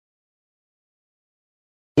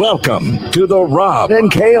Welcome to the Rob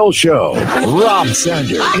and Kale Show. Rob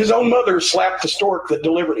Sanders. His own mother slapped the stork that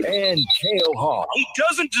delivered him. And Kale Hall. He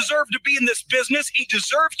doesn't deserve to be in this business. He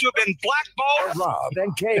deserves to have been blackballed. The Rob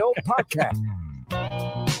and Kale Podcast.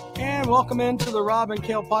 And welcome into the Rob and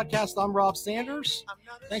Kale Podcast. I'm Rob Sanders.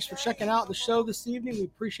 Thanks for checking out the show this evening. We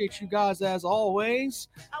appreciate you guys as always.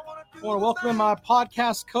 I want to welcome in my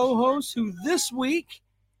podcast co-host, who this week,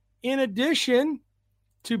 in addition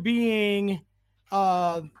to being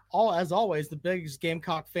as always, the biggest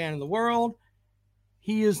Gamecock fan in the world,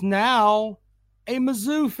 he is now a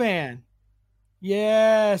Mizzou fan.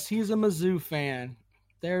 Yes, he's a Mizzou fan.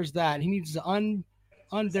 There's that. He needs to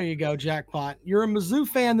there you go, jackpot. You're a Mizzou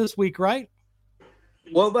fan this week, right?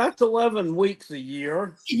 Well, that's 11 weeks a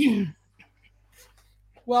year.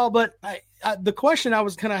 Well, but the question I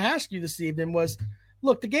was going to ask you this evening was,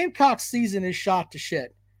 look, the Gamecock season is shot to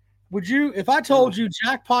shit. Would you, if I told you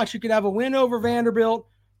jackpot, you could have a win over Vanderbilt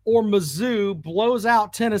or Mizzou blows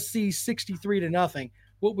out Tennessee 63-0,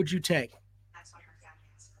 what would you take?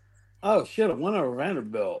 Oh, shit, a win over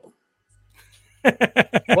Vanderbilt.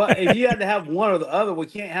 Well, if you had to have one or the other, we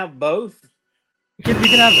can't have both. We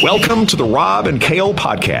can have. Welcome to the Rob and Kale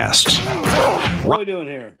Podcast. What are we doing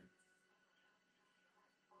here?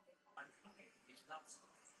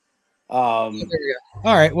 All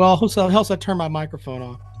right. Well, who else I turn my microphone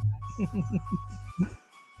on?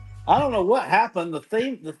 I don't know what happened. The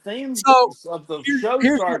theme of the show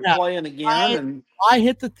started playing again, I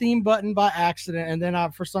hit the theme button by accident, and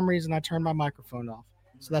then for some reason I turned my microphone off.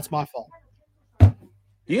 So that's my fault. Do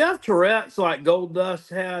you have Tourette's like Goldust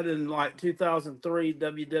had in like 2003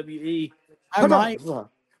 WWE? I might.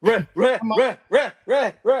 WrestleMania.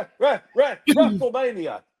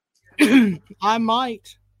 I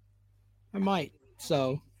might.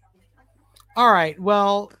 So, all right.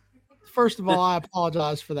 Well, first of all, I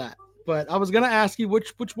apologize for that. But I was going to ask you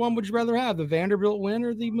which one would you rather have, the Vanderbilt win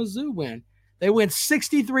or the Mizzou win? They win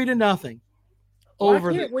 63-0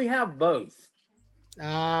 over. Why can't we have both?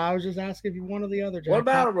 I was just asking if you one or the other. Jack. What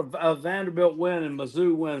about a Vanderbilt win and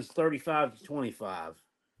Mizzou wins 35-25?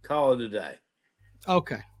 Call it a day.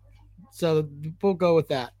 Okay, so we'll go with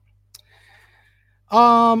that.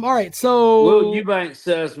 All right. So Will Eubanks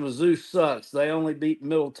says Mizzou sucks. They only beat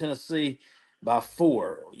Middle Tennessee by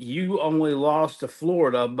 4. You only lost to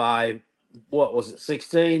Florida by, what was it,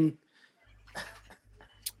 16?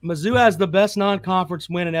 Mizzou has the best non-conference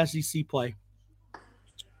win in SEC play.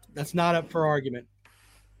 That's not up for argument.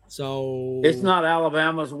 So it's not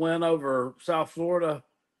Alabama's win over South Florida?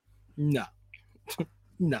 No.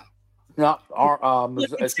 No. It's not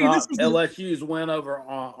LSU's win over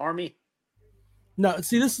Army? No,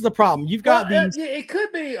 see, this is the problem. You've got these. It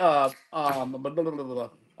could be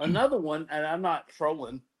another one, and I'm not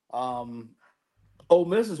trolling. Ole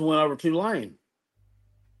Miss's win over Tulane.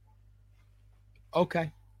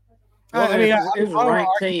 Okay. Well, it's a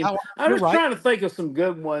ranked team. I'm just trying to think of some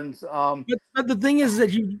good ones. But the thing is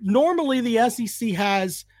that normally the SEC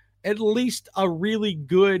has at least a really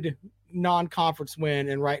good non-conference win,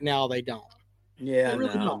 and right now they don't. Yeah, they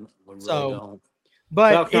really don't. Don't.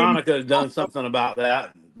 But South Carolina could have done something about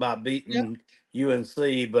that by beating UNC,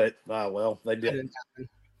 but they didn't.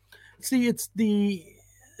 See, it's the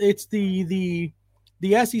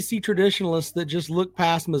SEC traditionalists that just look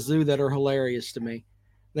past Mizzou that are hilarious to me.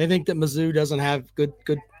 They think that Mizzou doesn't have good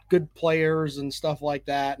players and stuff like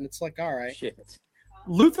that, and it's like, all right. Shit.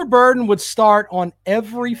 Luther Burden would start on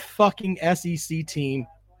every fucking SEC team,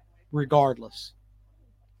 regardless.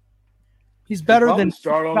 He's better than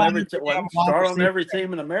start on every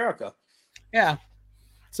team in America. Yeah.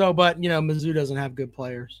 So, but Mizzou doesn't have good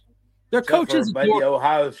players. Their coaches, maybe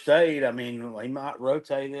Ohio State. I mean, he might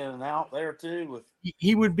rotate in and out there too.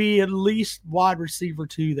 He would be at least wide receiver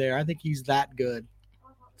 2 there. I think he's that good.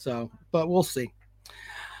 So, but we'll see.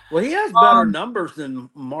 Well, he has better numbers than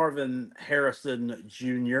Marvin Harrison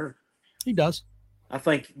Jr. He does. I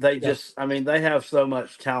think they have so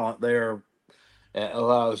much talent there at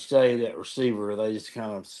Ohio State at receiver. They just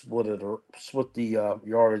kind of split the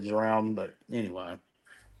yardage around. But anyway.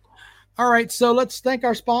 All right, so let's thank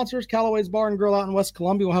our sponsors, Callaway's Bar and Grill out in West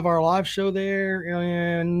Columbia. We'll have our live show there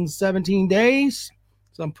in 17 days.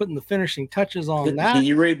 So I'm putting the finishing touches on that. Can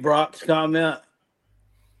you read Brock's comment?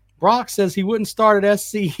 Brock says he wouldn't start at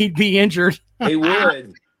SC. He'd be injured. He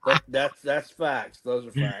would. That's facts. Those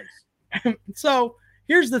are facts. So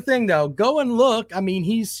here's the thing, though. Go and look. I mean,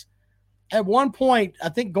 he's at one point, I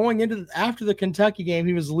think going after the Kentucky game,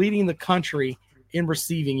 he was leading the country in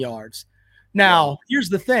receiving yards. Now, here's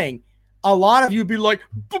the thing. A lot of you be like,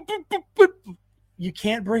 you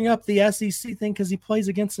can't bring up the SEC thing because he plays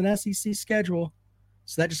against an SEC schedule.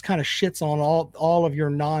 So that just kind of shits on all of your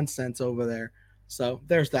nonsense over there. So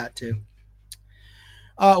there's that too.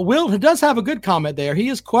 Will does have a good comment there. He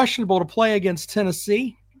is questionable to play against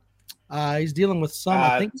Tennessee. He's dealing with some,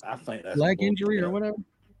 I think that's leg injury or whatever.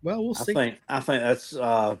 Well, we'll see. I think that's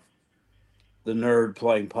the nerd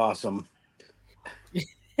playing possum.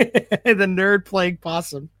 The nerd playing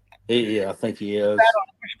possum. Yeah, I think he is.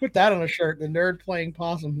 Put that on a shirt. The nerd playing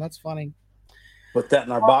possum. That's funny. Put that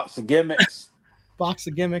in our box of gimmicks. Box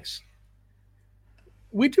of gimmicks.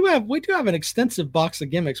 We do have an extensive box of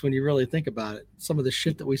gimmicks when you really think about it. Some of the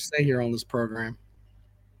shit that we say here on this program.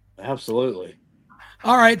 Absolutely.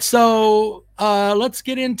 All right, so let's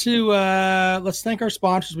get into let's thank our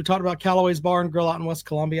sponsors. We talked about Callaway's Bar and Grill out in West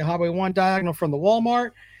Columbia, Highway 1 diagonal from the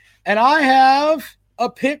Walmart. And I have a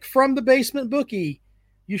pick from the Basement Bookie.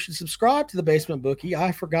 You should subscribe to the Basement Bookie.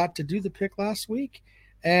 I forgot to do the pick last week.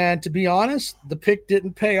 And to be honest, the pick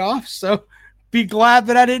didn't pay off. So be glad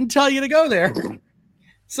that I didn't tell you to go there.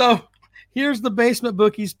 So here's the Basement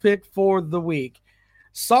Bookie's pick for the week.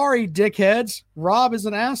 Sorry, dickheads. Rob is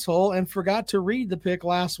an asshole and forgot to read the pick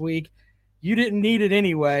last week. You didn't need it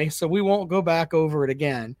anyway, so we won't go back over it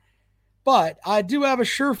again. But I do have a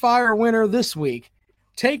surefire winner this week.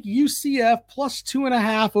 Take UCF plus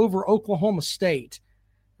 2.5 over Oklahoma State.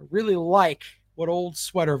 I really like what old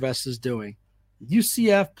Sweater Vest is doing.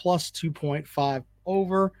 UCF plus 2.5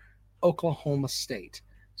 over Oklahoma State.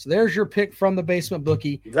 So there's your pick from the Basement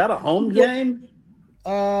Bookie. Is that a home game?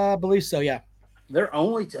 I believe so, yeah. They're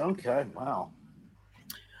only okay. Wow.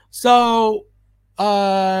 So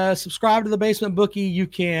subscribe to the Basement Bookie. You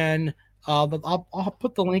can I'll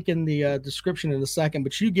put the link in the description in a second,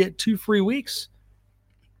 but you get 2 free weeks.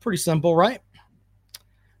 Pretty simple, right?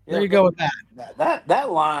 There you go with that.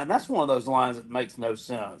 That line, that's one of those lines that makes no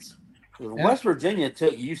sense. Yeah. West Virginia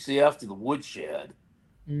took UCF to the woodshed.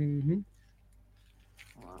 Mm-hmm.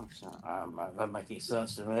 Well, that makes any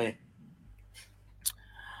sense to me.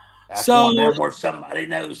 That's so one where somebody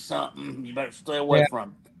knows something, you better stay away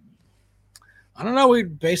from. I don't know.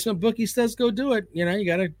 Basement Bookie says go do it. You know,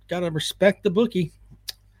 you gotta respect the bookie.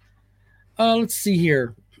 Let's see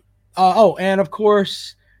here. And of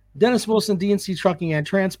course, Dennis Wilson, DNC Trucking and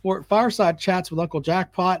Transport, Fireside Chats with Uncle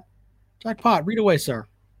Jackpot. Jackpot, read away, sir.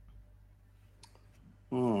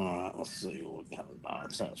 All right, let's see what kind of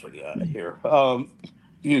nonsense we got here.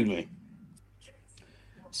 Excuse me.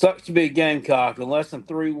 Sucks to be a Gamecock. In less than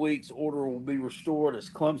 3 weeks, order will be restored as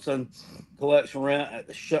Clemson collects rent at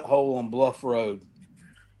the shithole on Bluff Road.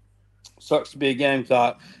 Sucks to be a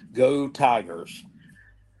Gamecock. Go Tigers.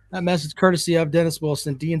 That message courtesy of Dennis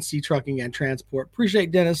Wilson, DNC Trucking and Transport.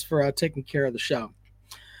 Appreciate Dennis for taking care of the show.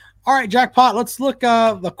 All right, Jackpot, let's look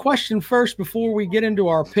the question first before we get into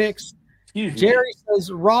our picks. Jerry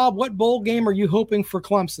says, Rob, what bowl game are you hoping for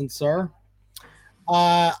Clemson, sir?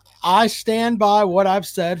 I stand by what I've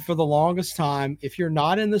said for the longest time. If you're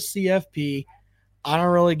not in the CFP, I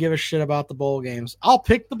don't really give a shit about the bowl games. I'll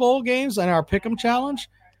pick the bowl games and our Pick'em Challenge,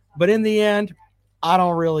 but in the end, I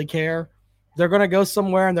don't really care. They're going to go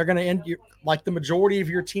somewhere and they're going to end like the majority of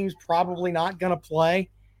your team's probably not going to play.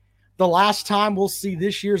 The last time we'll see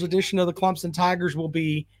this year's edition of the Clemson Tigers will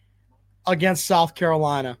be against South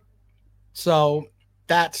Carolina. So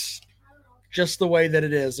that's just the way that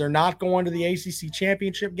it is. They're not going to the ACC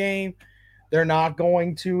championship game. They're not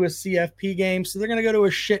going to a CFP game. So they're going to go to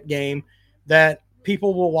a shit game that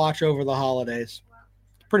people will watch over the holidays.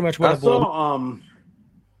 Pretty much what I saw.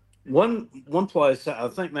 One place, I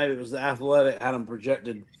think maybe it was the Athletic, had them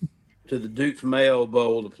projected to the Duke's Mayo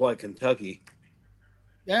Bowl to play Kentucky.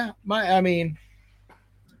 Yeah, and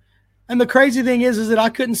the crazy thing is that I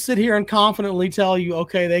couldn't sit here and confidently tell you,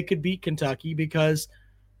 okay, they could beat Kentucky because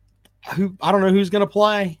I don't know who's going to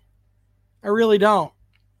play. I really don't.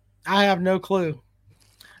 I have no clue.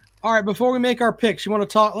 All right, before we make our picks, you want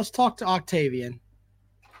to talk? Let's talk to Octavian.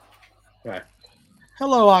 Right.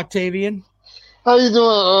 Hello, Octavian. How you doing,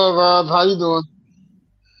 Rob? How you doing?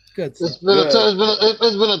 Good. It's been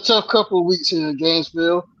a tough couple of weeks here in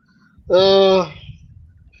Gainesville.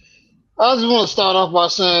 I just want to start off by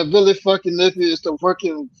saying Billy fucking Napier is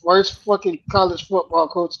the worst fucking college football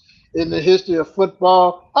coach in the history of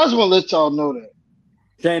football. I just want to let y'all know that.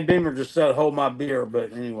 Shane Beamer just said, hold my beer,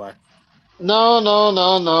 but anyway. No.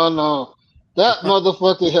 That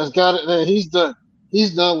motherfucker has got it there. He's done.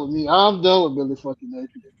 He's done with me. I'm done with Billy fucking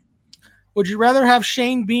Napier. Would you rather have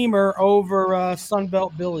Shane Beamer over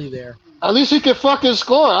Sunbelt Billy there? At least he can fucking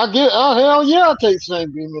score. Hell yeah, I'll take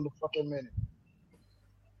Shane Beamer in a fucking minute.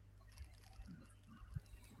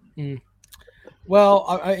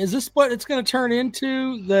 Well, is this what it's going to turn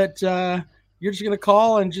into, that you're just going to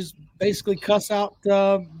call and just basically cuss out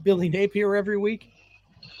Billy Napier every week?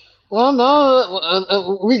 Well,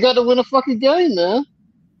 no, we got to win a fucking game, man.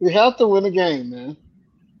 We have to win a game, man.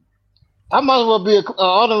 I might as well be an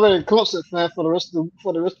honorary Clemson fan for the rest of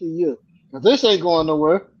the year. But this ain't going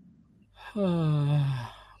nowhere.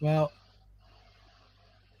 Well,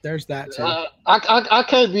 there's that too. I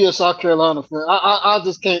can't be a South Carolina fan. I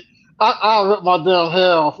just can't. I'll rip my damn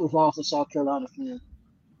hair off if I was a South Carolina fan.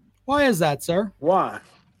 Why is that, sir? Why?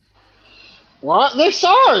 What? They're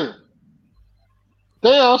sorry.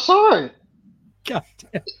 They are sorry. God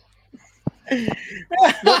damn.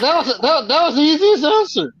 That was the easiest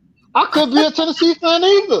answer. I could be a Tennessee fan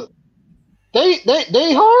either.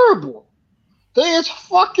 They horrible. They is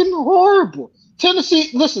fucking horrible. Tennessee,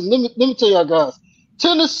 listen, let me tell y'all guys.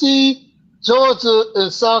 Tennessee, Georgia,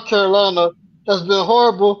 and South Carolina has been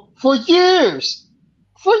horrible for years.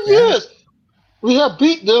 For years. We have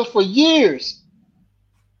beat them for years.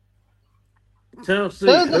 Tennessee,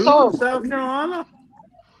 That's horrible. South Carolina?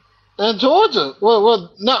 And Georgia.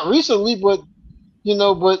 Well, not recently, but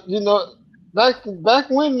back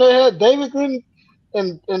when they had David Green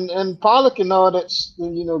and Pollock and all that,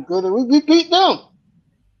 good. We beat them.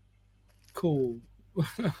 Cool.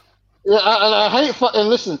 Yeah, I hate. And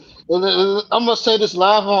listen, I'm gonna say this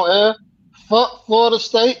live on air. Fuck Florida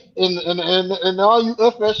State and all you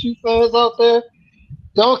FSU fans out there.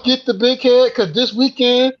 Don't get the big head, because this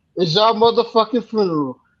weekend is y'all motherfucking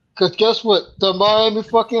funeral. Because guess what? The Miami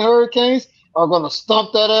fucking Hurricanes are gonna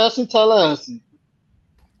stomp that ass in Tallahassee.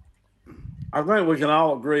 I think we can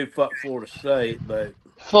all agree fuck Florida State, but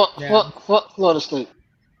Fuck Florida State.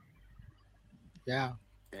 Yeah.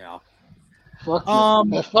 Fuck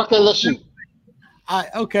and fuck LSU.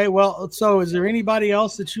 Okay, well, so is there anybody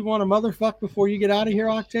else that you want to motherfuck before you get out of here,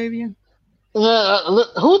 Octavian? Who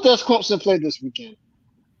does Clemson play this weekend?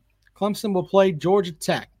 Clemson will play Georgia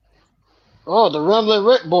Tech. Oh, the Rambling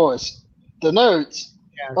Wreck Boys, the nerds.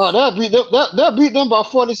 Yes. Oh, they'll beat them by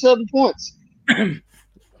 47 points.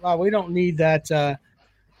 We don't need that.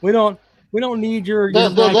 We don't need your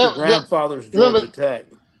grandfather's Georgia Tech.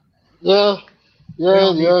 Yeah.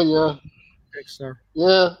 pick, sir.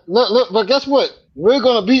 Yeah. Look, but guess what? We're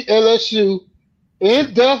gonna beat LSU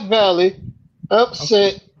in Death Valley,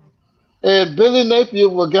 upset. Okay. And Billy Napier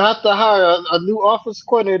will have to hire a new offensive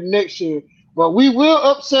coordinator next year. But we will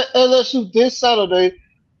upset LSU this Saturday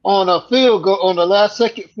on a field goal, on the last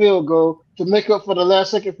second field goal, to make up for the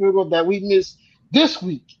last second field goal that we missed this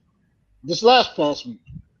week, this past week.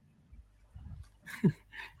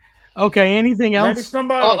 Okay. Anything else? Maybe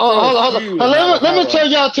somebody. Let me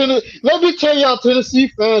tell y'all Tennessee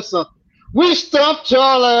fans something. We stumped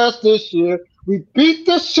y'all ass this year. We beat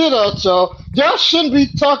the shit out y'all. Y'all shouldn't be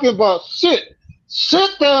talking about shit.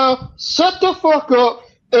 Sit down, shut the fuck up,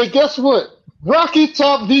 and guess what? Rocky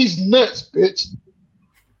Top these nuts, bitch.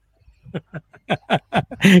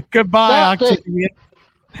 Goodbye, Octavian.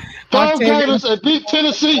 Go Gators and beat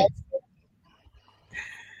Tennessee.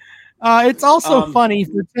 It's also funny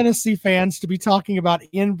for Tennessee fans to be talking about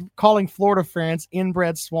calling Florida fans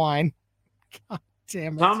inbred swine. God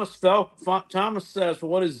damn it. Thomas says,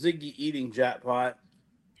 "What is Ziggy eating, Jackpot?"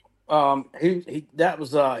 He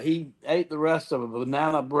ate the rest of a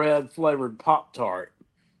banana bread flavored Pop-Tart,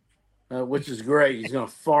 which is great. He's gonna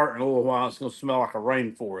fart in a little while. It's gonna smell like a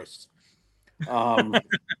rainforest.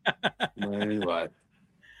 Anyway.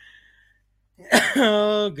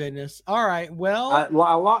 Oh goodness! All right. Well, I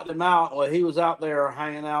locked him out. Well, he was out there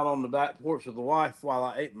hanging out on the back porch with the wife while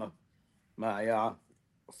I ate my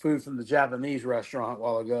food from the Japanese restaurant a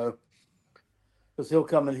while ago. Because he'll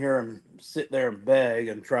come in here and sit there and beg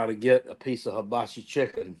and try to get a piece of hibachi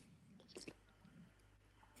chicken.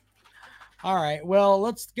 All right. Well,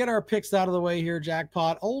 let's get our picks out of the way here,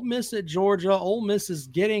 Jackpot. Ole Miss at Georgia. Ole Miss is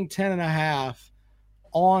getting 10.5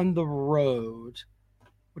 on the road.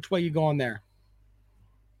 Which way you going there?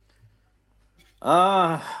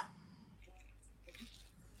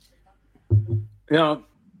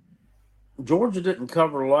 Georgia didn't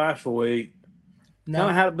cover last week. No. Kind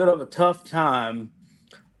of had a bit of a tough time.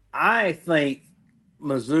 I think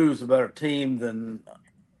Mizzou's a better team than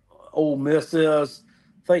Ole Miss is.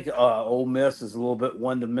 I think Ole Miss is a little bit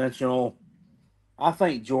one-dimensional. I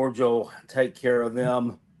think Georgia will take care of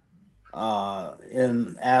them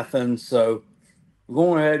in Athens. So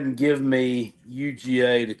go ahead and give me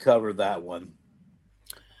UGA to cover that one.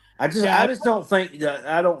 I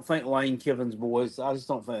don't think Lane Kiffin's boys. I just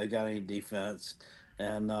don't think they got any defense,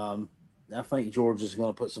 and I think Georgia's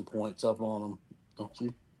going to put some points up on them. Don't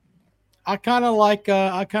you? I kind of like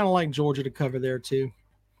Georgia to cover there too.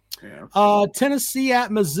 Yeah. Tennessee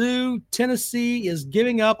at Mizzou. Tennessee is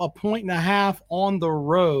giving up 1.5 on the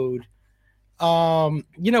road.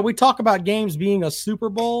 We talk about games being a Super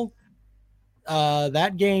Bowl.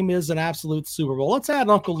 that game is an absolute Super Bowl. Let's add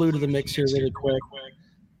Uncle Lou to the mix here really quick.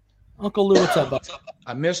 Uncle Lou, what's up, bud?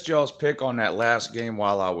 I missed y'all's pick on that last game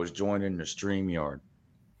while I was joining the StreamYard.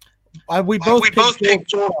 We both picked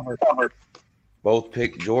Georgia. Both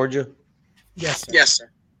picked Georgia? Yes, sir. Yes, sir.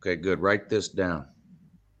 Okay, good. Write this down.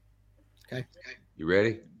 Okay. You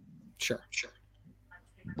ready? Sure.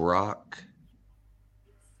 Brock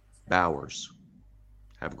Bowers.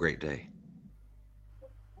 Have a great day.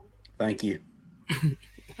 Thank you.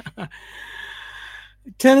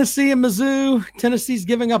 Tennessee and Mizzou. Tennessee's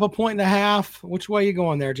giving up 1.5. Which way are you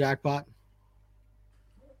going there, Jackpot?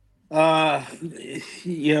 The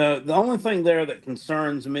only thing there that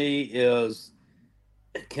concerns me is,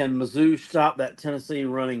 can Mizzou stop that Tennessee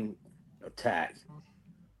running attack?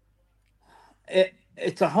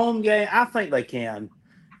 It's a home game. I think they can.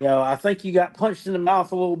 I think you got punched in the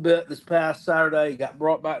mouth a little bit this past Saturday. You got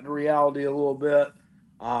brought back to reality a little bit.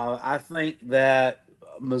 I think that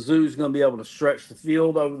Mizzou's going to be able to stretch the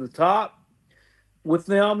field over the top with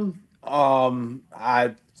them.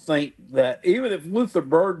 I think that even if Luther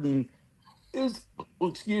Burden is,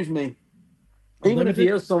 even if he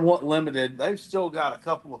is somewhat limited, they've still got a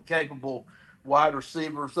couple of capable wide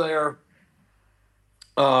receivers there.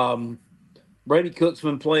 Brady Cook's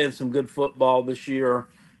been playing some good football this year.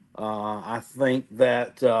 I think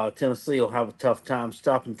that Tennessee will have a tough time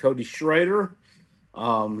stopping Cody Schrader.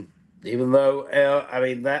 Even though,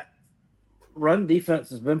 that run defense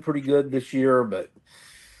has been pretty good this year, but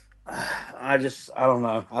I don't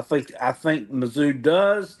know. I think Mizzou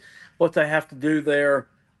does what they have to do there.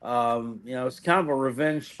 It's kind of a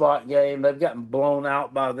revenge spot game. They've gotten blown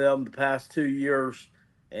out by them the past 2 years,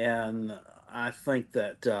 and I think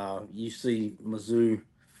that you see Mizzou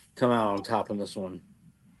come out on top in this one.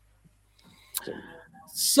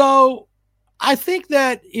 So I think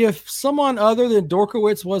that if someone other than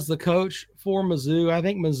Dorkowitz was the coach for Mizzou, I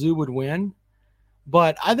think Mizzou would win.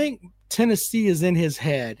 But I think Tennessee is in his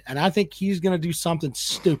head, and I think he's going to do something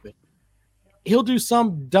stupid. He'll do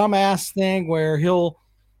some dumbass thing where he'll,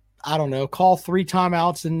 call 3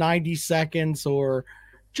 timeouts in 90 seconds or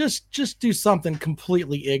just do something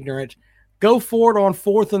completely ignorant. Go for it on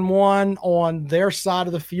 4th and 1 on their side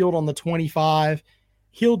of the field on the 25.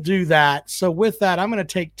 He'll do that. So with that, I'm going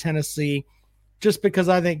to take Tennessee just because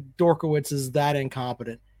I think Dorkowitz is that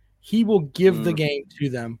incompetent. He will give the game to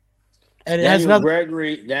them. And Daniel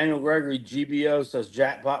Gregory, GBO says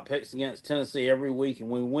Jackpot picks against Tennessee every week and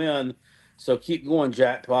we win. So keep going,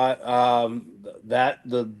 Jackpot. That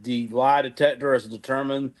the lie detector has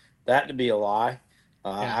determined that to be a lie.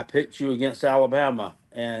 I picked you against Alabama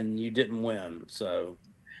and you didn't win. So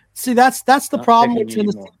see, that's the problem with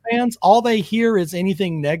Tennessee fans. All they hear is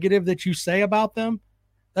anything negative that you say about them.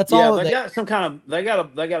 That's all. They got some kind of they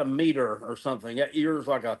got a meter or something. They got ears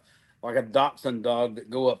like a dachshund dog that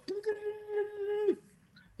go up.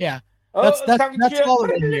 Yeah, that's all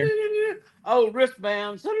they hear. Oh,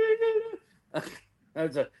 wristbands.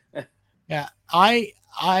 Yeah, I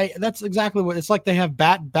that's exactly what it's like. They have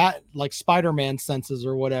bat like Spider-Man senses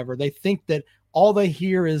or whatever. They think that all they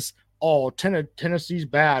hear is, Tennessee's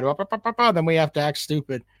bad. Then we have to act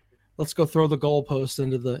stupid. Let's go throw the goalpost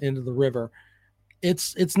into the river.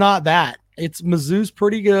 It's not that. It's Mizzou's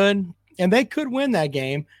pretty good, and they could win that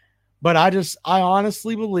game. But I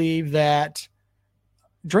honestly believe that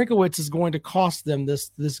Drinkowitz is going to cost them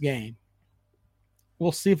this game.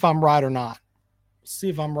 We'll see if I'm right or not. See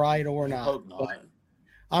if I'm right or not. I hope not.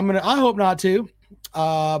 I hope not too.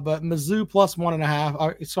 But Mizzou plus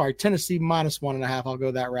 1.5. Tennessee minus 1.5. I'll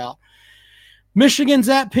go that route. Michigan's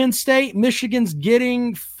at Penn State. Michigan's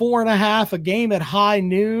getting 4.5, a game at high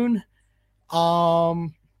noon.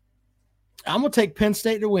 I'm gonna take Penn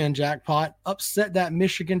State to win, Jackpot. Upset that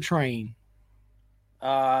Michigan train.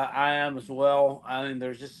 I am as well. I mean,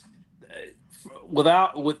 there's just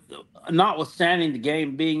notwithstanding the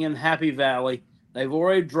game being in Happy Valley, they've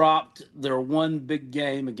already dropped their one big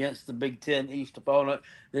game against the Big Ten East opponent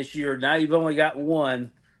this year. Now you've only got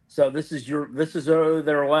one, so this is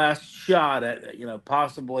their last shot at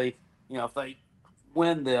possibly if they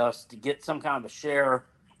win this to get some kind of a share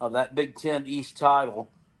of that Big Ten East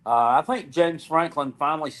title. I think James Franklin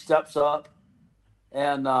finally steps up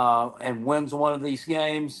and wins one of these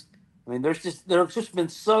games. I mean, there's just been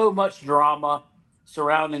so much drama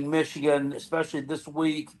surrounding Michigan, especially this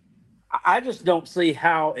week. I just don't see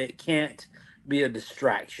how it can't be a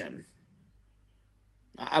distraction.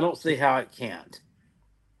 I don't see how it can't.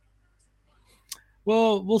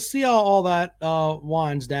 Well, we'll see how all that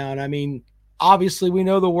winds down. I mean, obviously, we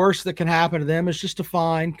know the worst that can happen to them is just a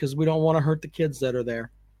fine because we don't want to hurt the kids that are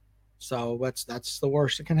there. So that's the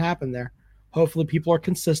worst that can happen there. hopefully people are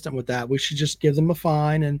consistent with that. We should just give them a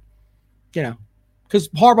fine and, because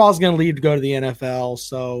Harbaugh is going to leave to go to the NFL.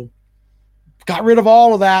 So got rid of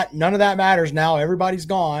all of that. None of that matters now. Everybody's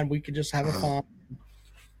gone. We could just have a fine.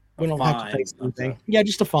 We don't have to face anything. Yeah,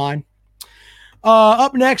 just a fine.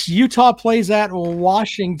 Up next, Utah plays at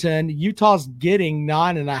Washington. Utah's getting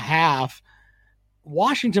 9.5.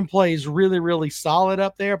 Washington plays really, really solid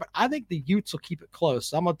up there, but I think the Utes will keep it close.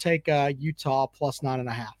 So I'm going to take Utah plus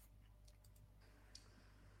 9.5.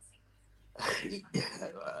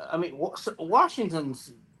 I mean,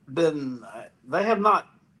 Washington's been – they have not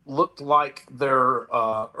looked like their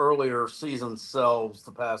earlier season selves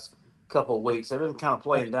the past couple of weeks. They've been kind of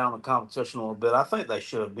playing down the competition a little bit. I think they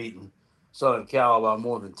should have beaten Southern Cal by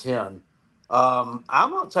more than 10. I'm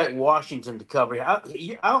going to take Washington to cover. I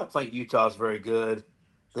don't think Utah's very good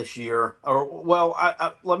this year.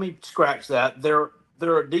 Let me scratch that. They're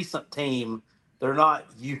a decent team. They're not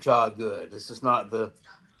Utah good. This is not a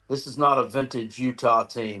vintage Utah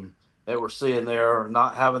team that we're seeing there.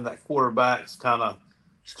 Not having that quarterback's kind of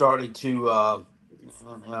starting to.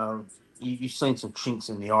 You've seen some chinks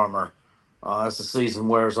in the armor as the season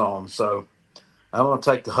wears on. So I'm going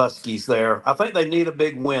to take the Huskies there. I think they need a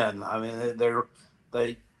big win. I mean, they're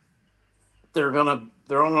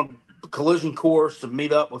on a collision course to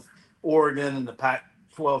meet up with Oregon in the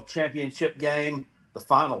Pac-12 championship game, the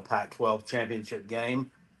final Pac-12 championship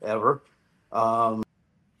game ever.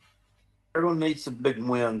 They're going to need some big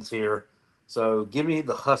wins here. So give me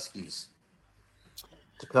the Huskies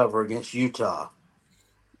to cover against Utah.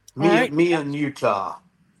 Me and Utah.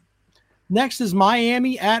 Next is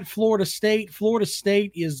Miami at Florida State. Florida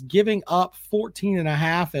State is giving up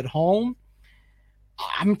 14.5 at home.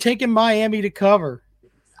 I'm taking Miami to cover.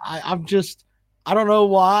 I don't know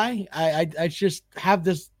why. I just have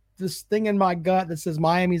this thing in my gut that says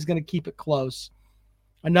Miami's going to keep it close,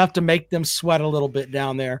 enough to make them sweat a little bit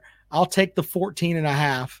down there. I'll take the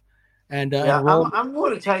 14.5. And I'm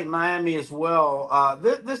going to take Miami as well.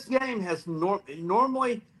 This game has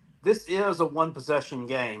normally. This is a one-possession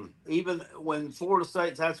game. Even when Florida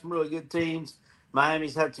State's had some really good teams,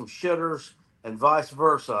 Miami's had some shitters, and vice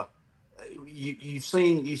versa. You've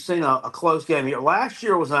seen a close game here. Last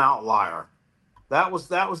year was an outlier. That was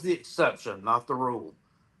the exception, not the rule.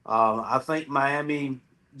 I think Miami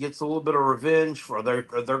gets a little bit of revenge they're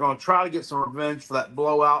going to try to get some revenge for that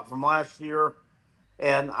blowout from last year,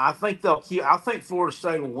 and I think I think Florida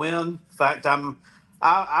State will win. In fact, I'm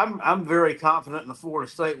very confident in the Florida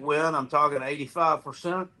State win. I'm talking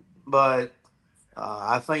 85%, but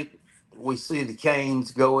I think we see the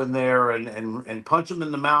Canes go in there and punch them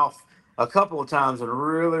in the mouth a couple of times and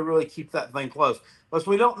really, really keep that thing close. But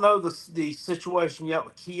we don't know the situation yet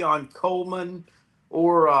with Keon Coleman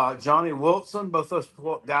or Johnny Wilson. Both those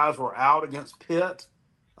guys were out against Pitt.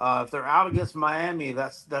 If they're out against Miami,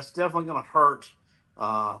 that's definitely going to hurt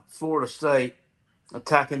Florida State,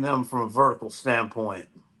 attacking them from a vertical standpoint.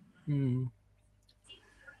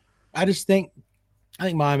 I think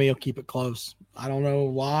Miami will keep it close. I don't know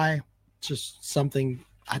why. It's just something.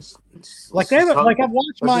 I've watched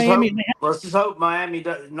Miami. Let's just hope Miami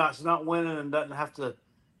not winning and doesn't have to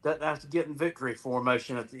get in victory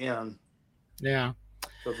formation at the end. Yeah.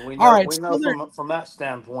 We know from that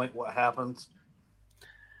standpoint what happens.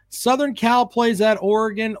 Southern Cal plays at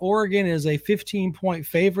Oregon. Oregon is a 15-point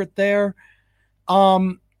favorite there.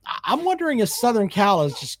 I'm wondering if Southern Cal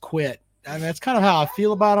has just quit. I mean, that's kind of how I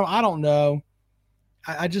feel about them. I don't know.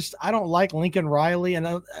 I don't like Lincoln Riley, and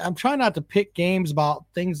I'm trying not to pick games about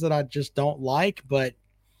things that I just don't like, but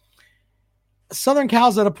Southern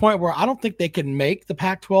Cal's at a point where I don't think they can make the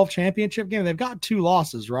Pac-12 championship game. They've got 2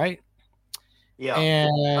 losses, right? Yeah.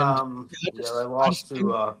 And they lost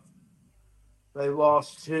to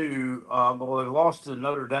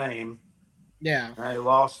Notre Dame. Yeah. They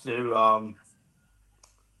lost to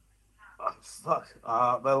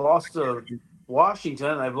they lost to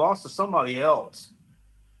Washington. They've lost to somebody else.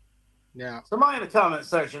 Yeah. Somebody in the comment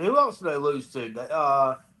section. Who else did they lose to?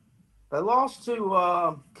 They lost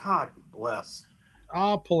to God bless.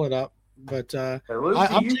 I'll pull it up, but they lose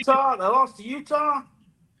to Utah. They lost to Utah.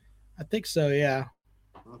 I think so. Yeah.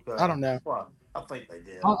 Okay. I don't know. Well, I think they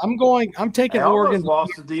did. I'm taking Oregon.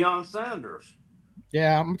 Lost to Deion Sanders.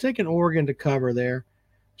 Yeah, I'm taking Oregon to cover there.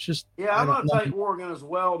 It's just I'm going to take Oregon as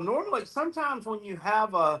well. Normally, sometimes when you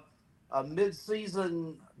have a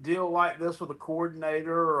mid-season deal like this with a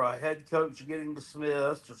coordinator or a head coach getting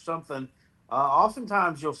dismissed or something,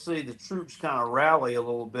 oftentimes you'll see the troops kind of rally a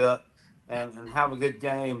little bit and have a good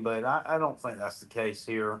game. But I don't think that's the case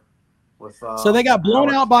here. So they got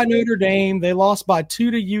blown out by Notre Dame. They lost by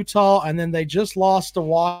 2 to Utah, and then they just lost to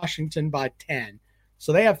Washington by 10.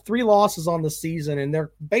 So they have 3 losses on the season, and they're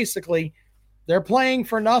playing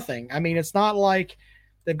for nothing. I mean, it's not like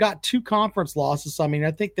they've got 2 conference losses. So, I mean, I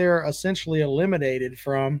think they're essentially eliminated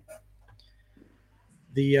from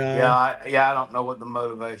the. I don't know what the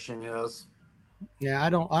motivation is. Yeah, I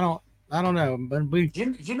don't know. But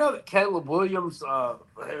Did you know that Caleb Williams,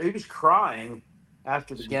 he was crying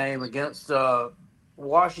after the game against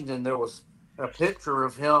Washington? There was a picture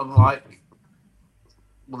of him like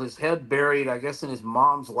with his head buried, I guess, in his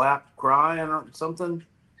mom's lap, crying or something.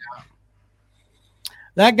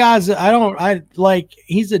 that guy's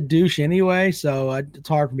he's a douche anyway, so it's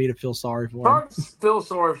hard for me to feel sorry for him. Hard to feel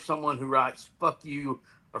sorry for someone who writes "fuck you"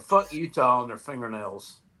 or "fuck Utah" on their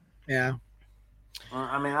fingernails. Yeah.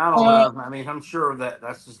 I mean, I don't know. I mean, I'm sure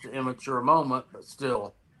that's just an immature moment, but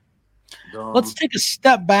still. Let's take a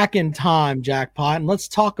step back in time, Jackpot, and let's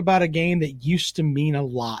talk about a game that used to mean a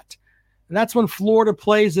lot. And that's when Florida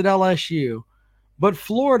plays at LSU. But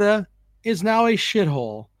Florida is now a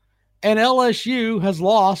shithole. And LSU has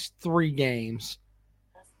lost 3 games.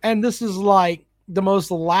 And this is like the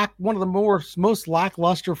one of the most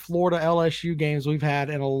lackluster Florida LSU games we've had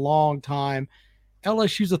in a long time.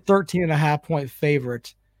 LSU's a 13.5-point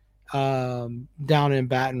favorite down in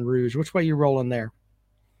Baton Rouge. Which way you rolling there?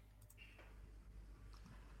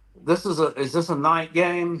 Is this a night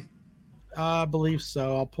game? I believe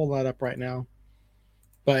so. I'll pull that up right now.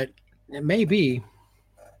 But it may be.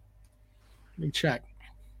 Let me check.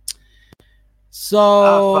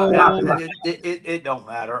 So it don't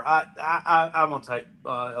matter. I'm gonna take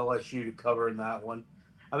LSU to cover in that one.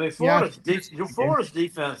 I mean, Florida's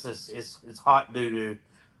defense is hot doo doo.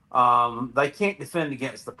 They can't defend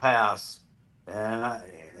against the pass, and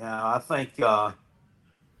I think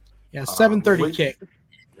 7:30 kick.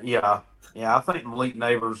 Yeah, I think Malik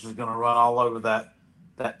Neighbors is going to run all over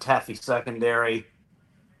that taffy secondary.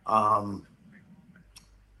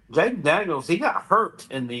 Jaden Daniels, he got hurt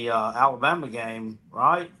in the Alabama game,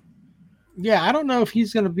 right? Yeah, I don't know if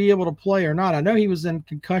he's going to be able to play or not. I know he was in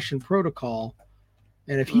concussion protocol,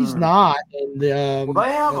 and if he's not, they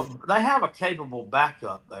have a capable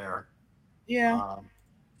backup there. Yeah,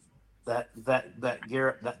 that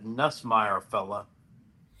Nussmeier fella.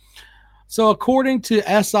 So according to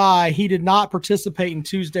SI, he did not participate in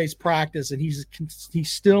Tuesday's practice, and he's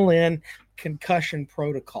still in concussion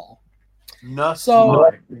protocol.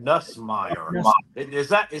 Nussmeier.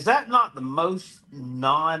 Is that not the most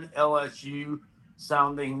non-LSU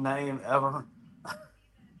sounding name ever?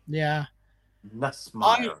 Yeah.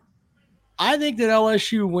 Nussmeier. I think that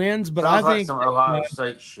LSU wins, but Sounds I think some Ohio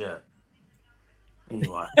State shit.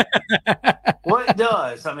 Anyway. Well, it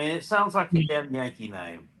does. I mean, it sounds like a damn Yankee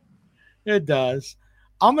name. It does.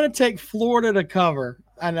 I'm going to take Florida to cover,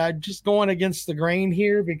 and I'm just going against the grain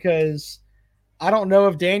here because I don't know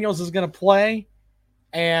if Daniels is going to play,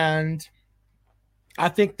 and I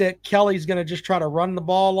think that Kelly's going to just try to run the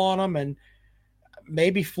ball on him, and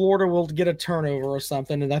maybe Florida will get a turnover or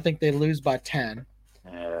something, and I think they lose by 10.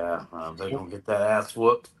 Yeah, they're going to get that ass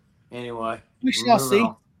whooped anyway. We shall see.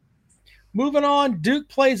 Moving on, Duke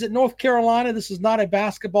plays at North Carolina. This is not a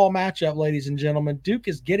basketball matchup, ladies and gentlemen. Duke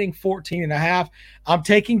is getting 14.5. I'm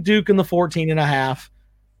taking Duke in the 14.5.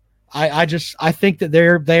 I think that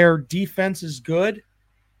their defense is good.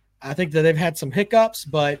 I think that they've had some hiccups,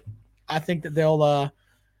 but I think that they'll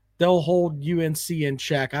hold UNC in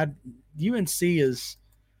check. UNC is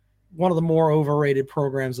one of the more overrated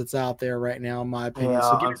programs that's out there right now, in my opinion.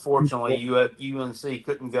 Yeah, unfortunately, UNC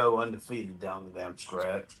couldn't go undefeated down the damn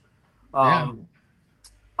stretch. Is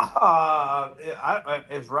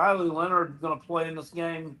Riley Leonard going to play in this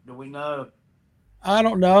game? Do we know? I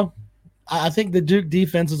don't know. I think the Duke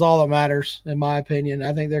defense is all that matters, in my opinion.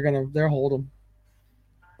 I think they'll hold them.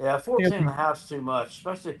 Yeah, 14.5 is too much,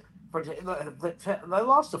 especially they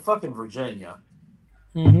lost to fucking Virginia,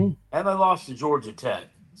 and they lost to Georgia Tech.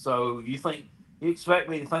 So you expect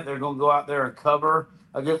me to think they're going to go out there and cover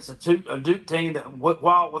against a Duke team that,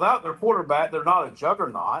 while without their quarterback, they're not a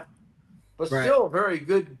juggernaut. But still a very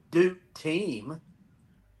good Duke team.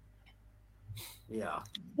 Yeah.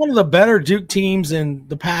 One of the better Duke teams in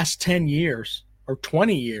the past 10 years or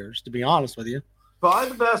 20 years, to be honest with you. Probably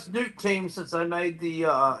the best Duke team since they made the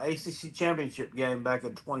ACC championship game back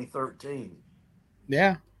in 2013.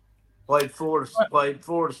 Yeah. Played Florida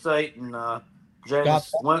State and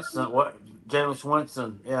Jameis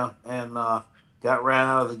Winston, and got ran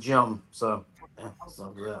out of the gym. So,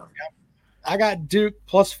 yeah. I got Duke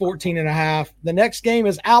plus 14.5. The next game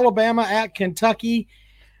is Alabama at Kentucky.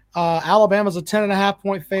 Alabama's a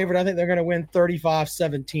 10.5-point favorite. I think they're going to win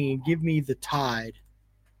 35-17. Give me the Tide.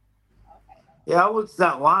 Yeah, I looked at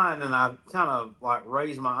that line and I kind of like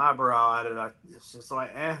raised my eyebrow at it. It's just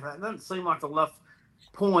like, that doesn't seem like enough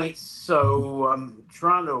points. So I'm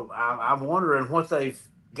wondering what they've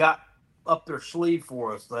got up their sleeve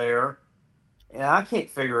for us there. And I can't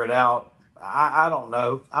figure it out. I don't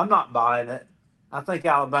know. I'm not buying it. I think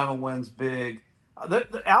Alabama wins big.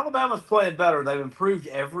 Alabama's playing better. They've improved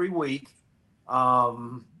every week.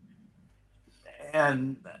 Um,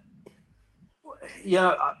 and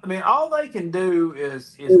I mean, all they can do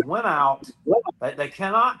is win out. They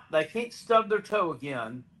can't stub their toe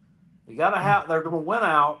again. They're going to win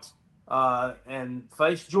out and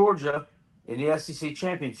face Georgia in the SEC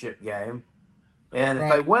championship game. And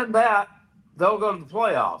if they win that, they'll go to the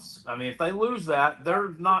playoffs. I mean, if they lose that, they're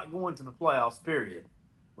not going to the playoffs. Period.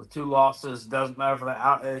 With 2 losses, doesn't matter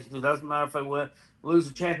if it doesn't matter if they lose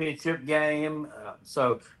a championship game.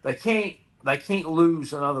 So they can't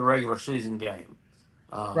lose another regular season game.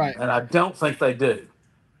 And I don't think they do.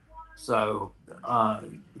 So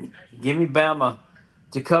give me Bama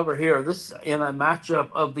to cover here. This in a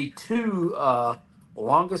matchup of the 2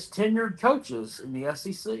 longest tenured coaches in the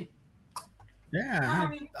SEC. Yeah,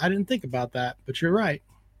 I didn't think about that, but you're right.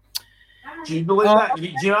 Do you believe that?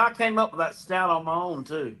 I came up with that stat on my own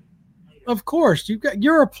too. Of course,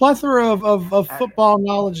 you're a plethora of football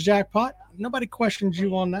knowledge, Jackpot. Nobody questions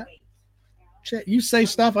you on that. You say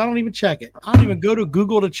stuff, I don't even check it. I don't even go to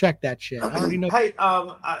Google to check that shit. I already know. Hey,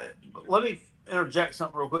 let me interject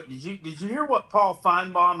something real quick. Did you hear what Paul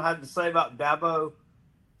Feinbaum had to say about Dabo?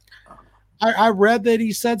 I read that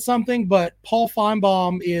he said something, but Paul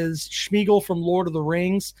Feinbaum is Schmeagol from Lord of the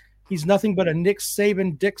Rings. He's nothing but a Nick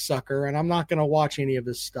Saban dick sucker, and I'm not going to watch any of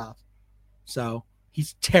his stuff. So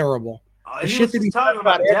he's terrible. The shit that he's talking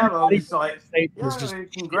about Dabo, he's like,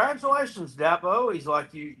 congratulations, Dabo. He's like,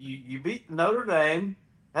 you beat Notre Dame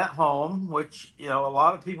at home, which a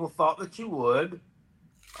lot of people thought that you would,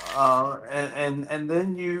 and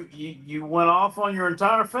then you went off on your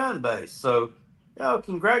entire fan base. So.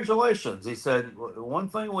 Congratulations. He said, one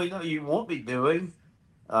thing we know you won't be doing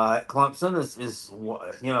at Clemson is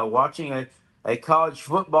watching a college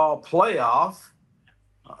football playoff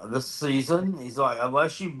this season. He's like,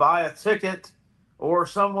 unless you buy a ticket or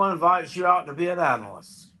someone invites you out to be an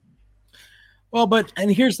analyst. Well,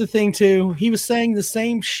 and here's the thing too. He was saying the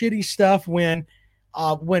same shitty stuff when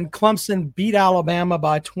Clemson beat Alabama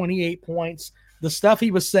by 28 points. The stuff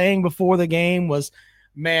he was saying before the game was,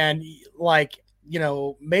 man, like,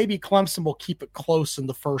 maybe Clemson will keep it close in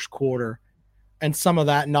the first quarter and some of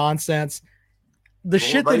that nonsense.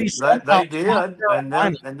 Shit that he said they did, and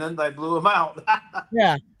then they blew him out.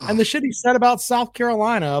 Yeah, and the shit he said about South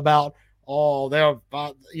Carolina about,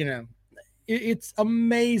 it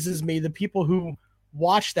amazes me the people who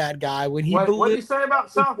watch that guy when he. What did he say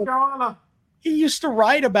about South Carolina? He used to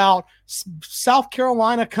write about South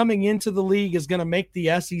Carolina coming into the league is going to make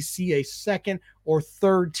the SEC a second or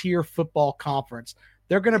third tier football conference.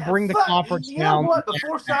 They're going to bring the conference down. You know what?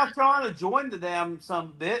 Before South Carolina joined the damn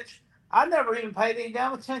some bitch, I never even paid any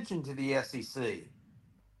damn attention to the SEC.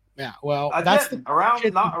 Yeah, well, that's around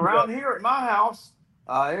here at my house.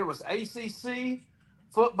 It was ACC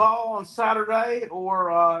football on Saturday,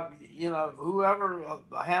 or whoever,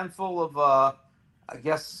 a handful of. I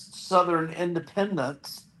guess Southern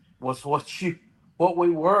Independence was what we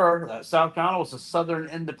were. South Carolina was a Southern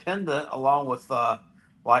Independent, along with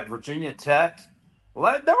like Virginia Tech.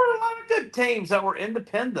 Well, there were a lot of good teams that were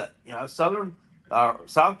independent.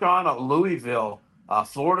 South Carolina, Louisville,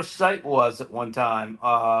 Florida State was at one time.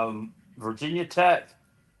 Virginia Tech,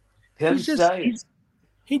 Penn State.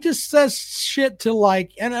 He just says shit to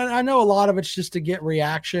like, and I know a lot of it's just to get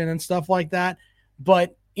reaction and stuff like that,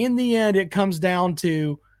 but. In the end, it comes down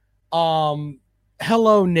to,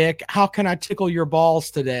 hello, Nick, how can I tickle your balls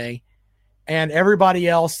today? And everybody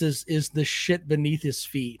else is the shit beneath his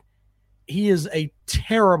feet. He is a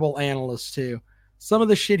terrible analyst, too. Some of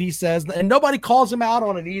the shit he says, and nobody calls him out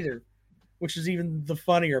on it either, which is even the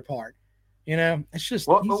funnier part. It's just.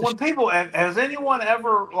 Well, but when people, has anyone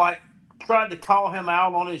ever, tried to call him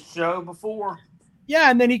out on his show before? Yeah,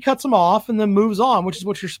 and then he cuts them off and then moves on, which is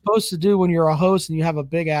what you're supposed to do when you're a host and you have a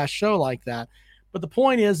big-ass show like that. But the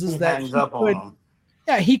point is that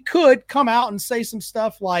he could come out and say some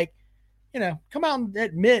stuff like, come out and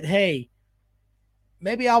admit, hey,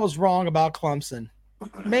 maybe I was wrong about Clemson.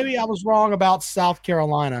 Maybe I was wrong about South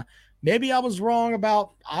Carolina. Maybe I was wrong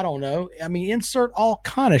about, I don't know. I mean, insert all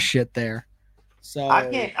kind of shit there. So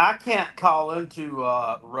I can't call into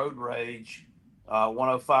Road Rage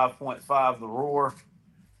 105.5 The Roar.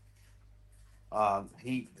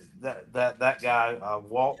 That guy,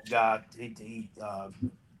 Walt guy, he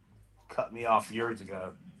cut me off years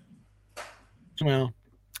ago. Well,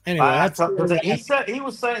 anyway, he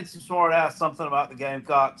was saying some smart ass something about the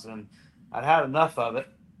Gamecocks, and I'd had enough of it.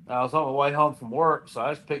 I was on my way home from work, so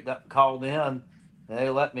I just picked up and called in, and they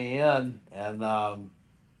let me in, and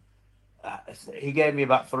he gave me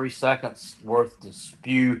about 3 seconds worth to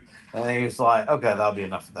spew, and he was like, "Okay, that'll be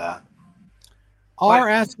enough of that." R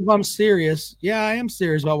asked if I'm serious. Yeah, I am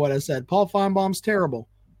serious about what I said. Paul Feinbaum's terrible.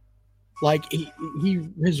 Like he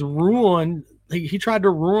has ruined. He tried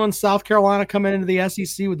to ruin South Carolina coming into the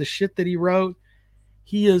SEC with the shit that he wrote.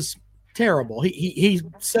 He is terrible. He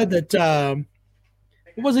said that.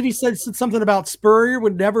 What was it? He said something about Spurrier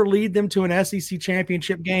would never lead them to an SEC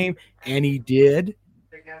championship game, and he did.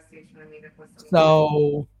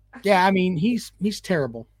 So, yeah, I mean, he's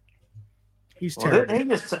terrible. He's terrible.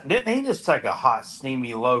 Didn't he just take a hot,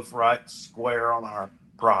 steamy loaf right square on our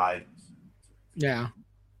pride? Yeah.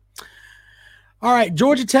 All right,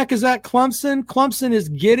 Georgia Tech is at Clemson. Clemson is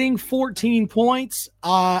getting 14 points.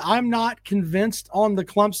 I'm not convinced on the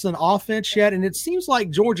Clemson offense yet, and it seems like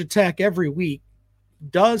Georgia Tech every week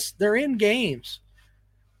they're in games.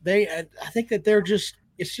 I think that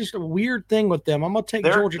it's just a weird thing with them. I'm gonna take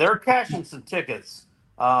Georgia. They're cashing some tickets,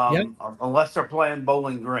 unless they're playing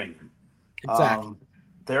Bowling Green. Exactly.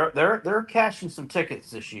 They're cashing some tickets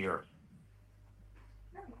this year.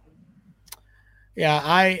 Yeah,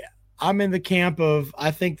 I'm in the camp of I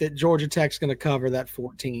think that Georgia Tech's going to cover that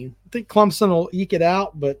 14. I think Clemson will eke it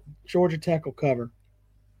out, but Georgia Tech will cover.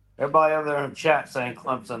 Everybody over there in the chat saying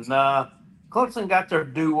Clemson. Nah, Clemson got their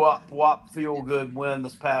do-wop feel-good win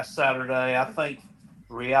this past Saturday. I think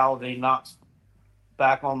reality knocks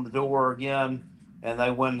back on the door again, and they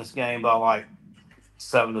win this game by like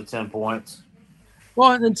 7 to 10 points.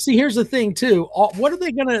 Well, and see, here's the thing, too. What are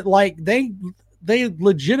they going to, like, they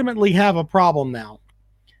legitimately have a problem now.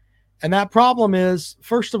 And that problem is,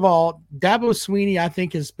 first of all, Dabo Swinney, I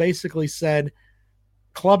think, has basically said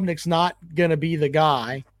Klubnik's not going to be the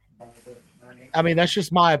guy. I mean, that's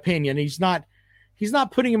just my opinion. He's not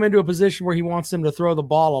putting him into a position where he wants him to throw the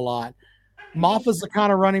ball a lot. Moffa's the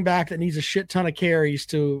kind of running back that needs a shit ton of carries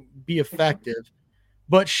to be effective.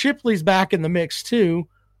 But Shipley's back in the mix too.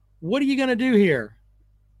 What are you going to do here?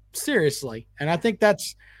 Seriously. And I think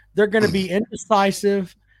they're going to be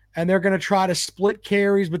indecisive, and they're going to try to split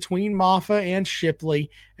carries between Moffa and Shipley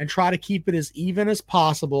and try to keep it as even as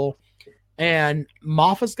possible. And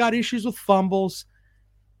Moffa's got issues with fumbles.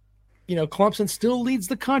 You know, Clemson still leads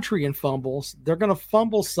the country in fumbles. They're going to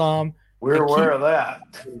fumble some. We're aware of that.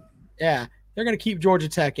 Yeah, they're going to keep Georgia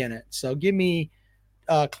Tech in it. So give me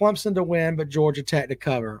Clemson to win, but Georgia Tech to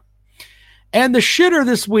cover. And the shitter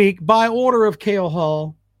this week, by order of Cale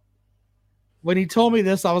Hull, when he told me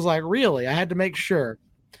this, I was like, really? I had to make sure.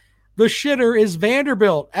 The shitter is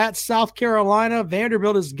Vanderbilt at South Carolina.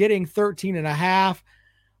 Vanderbilt is getting 13.5.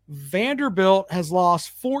 Vanderbilt has lost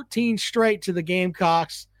 14 straight to the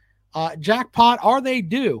Gamecocks. Jackpot, are they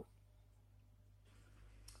due?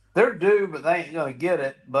 They're due, but they ain't going to get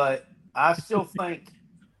it. But I still think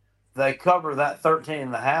they cover that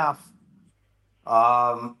 13.5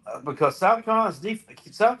 because South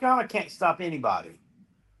Carolina can't stop anybody.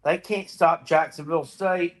 They can't stop Jacksonville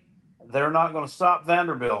State. They're not going to stop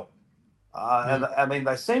Vanderbilt. And I mean,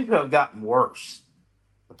 they seem to have gotten worse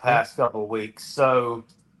the past couple of weeks. So,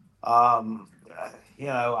 you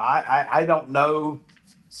know, I don't know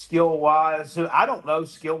skill-wise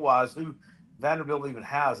who Vanderbilt even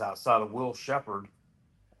has outside of Will Shepherd.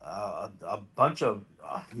 A bunch of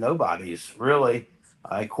nobodies, really.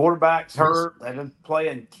 Quarterback's hurt. They've been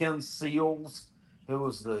playing Ken Seals, who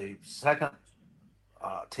was the second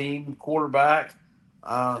team quarterback.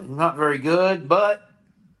 Not very good, but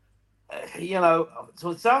you know,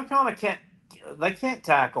 so South Carolina can't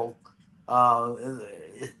tackle, and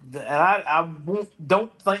I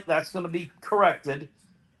don't think that's going to be corrected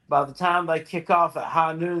by the time they kick off at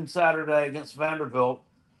high noon Saturday against Vanderbilt.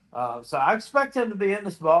 So I expect him to be in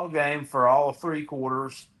this ball game for all 3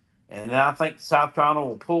 quarters, and then I think South Carolina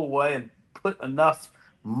will pull away and put enough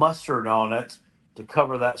mustard on it to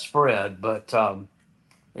cover that spread. But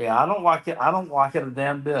yeah, I don't like it. I don't like it a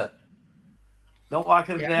damn bit. Don't like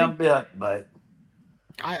it a damn bit. But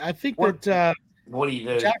I think what do you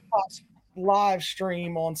do? Jackpot's live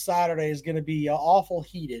stream on Saturday is going to be awful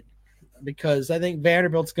heated because I think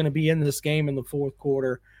Vanderbilt's going to be in this game in the 4th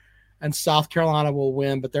quarter. And South Carolina will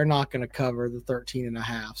win, but they're not going to cover the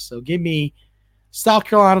 13.5. So give me South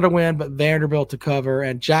Carolina to win, but Vanderbilt to cover,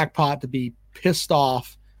 and Jackpot to be pissed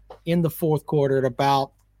off in the 4th quarter at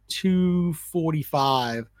about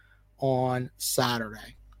 2:45 on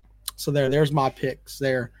Saturday. So there's my picks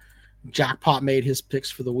there. Jackpot made his picks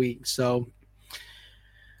for the week. So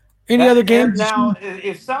Any other games? Now,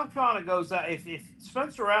 if South Carolina goes out, if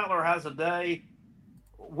Spencer Rattler has a day,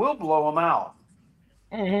 we'll blow them out.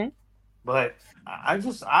 Mm-hmm. But I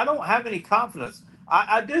don't have any confidence.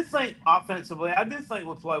 I do think offensively,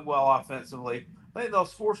 we'll play well offensively. I think they'll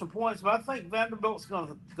score some points, but I think Vanderbilt's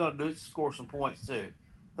going to score some points too.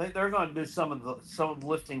 I think they're going to do some of the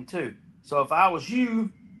lifting too. So if I was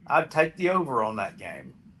you, I'd take the over on that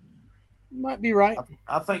game. You might be right.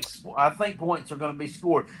 I think points are going to be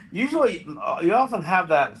scored. Usually, you often have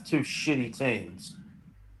that with two shitty teams.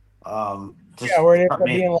 Where it ends up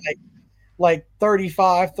being like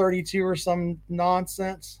 35, 32 or some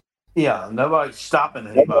nonsense. Yeah, nobody's stopping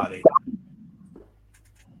anybody.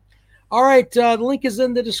 All right, the link is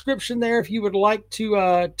in the description there. If you would like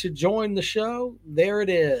to join the show, there it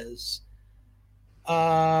is.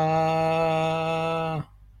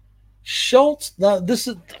 Schultz.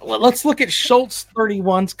 Let's look at Schultz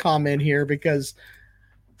 31's comment here because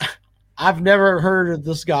I've never heard of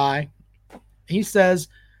this guy. He says,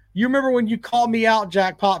 "You remember when you called me out,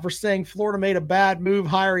 Jackpot, for saying Florida made a bad move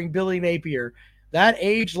hiring Billy Napier? That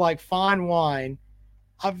aged like fine wine."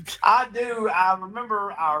 I do. I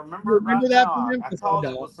remember right that now. from him? I thought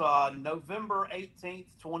it was November 18th,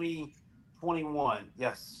 2021.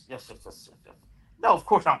 Yes. No, of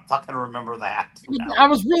course I'm not going to remember that. No. I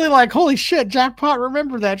was really like, holy shit, Jackpot,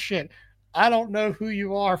 remember that shit. I don't know who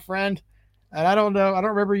you are, friend. And I don't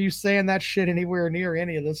remember you saying that shit anywhere near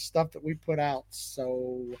any of this stuff that we put out.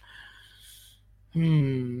 So,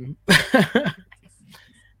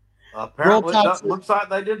 Apparently, it looks like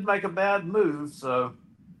they did make a bad move. So,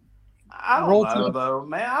 I don't know, though,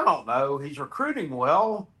 man. I don't know. He's recruiting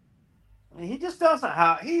well. I mean, he just doesn't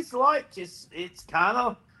have. He's like it's kind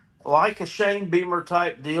of like a Shane Beamer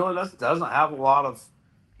type deal. It doesn't have a lot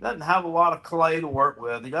of clay to work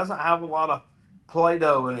with. He doesn't have a lot of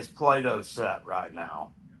Play-Doh in his Play-Doh set right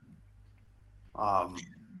now. I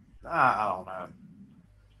don't know.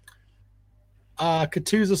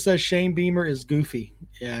 Katuza says Shane Beamer is goofy.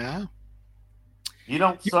 Yeah. You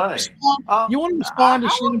don't say. You want to respond to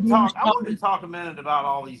Shane Beamer? I want to talk a minute about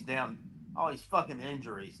all these fucking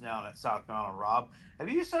injuries down at South Carolina, Rob. Have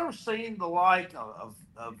you ever seen the like of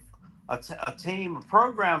a team, a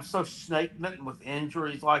program so snake-bitten with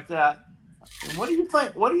injuries like that? What do you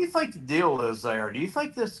think? What do you think the deal is there? Do you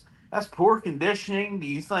think that's poor conditioning? Do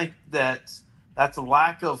you think that's a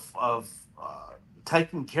lack of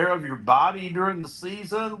taking care of your body during the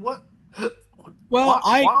season? What? Well,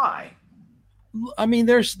 why? I mean,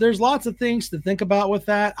 there's lots of things to think about with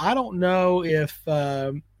that. I don't know if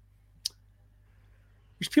there's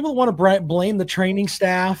people that want to blame the training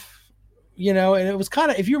staff. And it was kind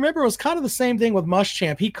of, if you remember, it was kind of the same thing with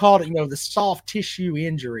Muschamp. He called it, the soft tissue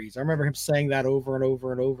injuries. I remember him saying that over and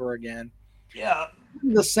over and over again. Yeah.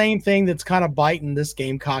 The same thing that's kind of biting this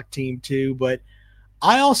Gamecock team too. But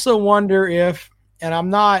I also wonder if, and I'm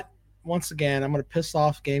going to piss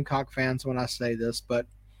off Gamecock fans when I say this, but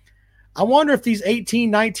I wonder if these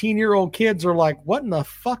 18, 19-year-old kids are like, what in the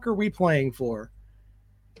fuck are we playing for?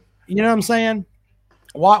 You know what I'm saying?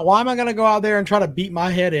 Why am I going to go out there and try to beat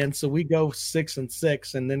my head in so we go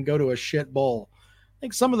 6-6 and then go to a shit bowl? I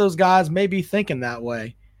think some of those guys may be thinking that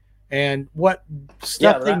way. And what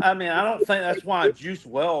stuff? Yeah, I don't think that's why Juice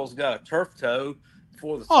Wells got a turf toe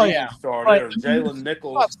before the season started, or Jalen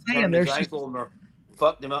Nichols turned his ankle and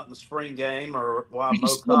fucked him up in the spring game, or why Mo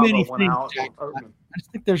Kaba went out. I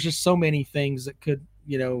think there's just so many things that could,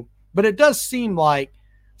 but it does seem like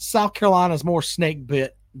South Carolina's more snake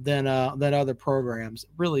bit than other programs.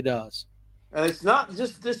 It really does. And it's not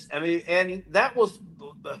just this. I mean, and that was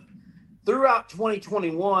throughout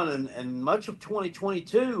 2021 and much of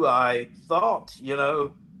 2022. I thought,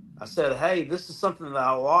 I said, hey, this is something that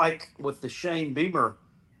I like with the Shane Beamer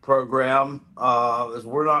program, as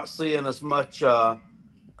we're not seeing as much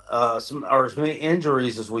as many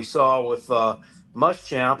injuries as we saw with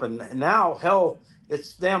Muschamp, and now hell,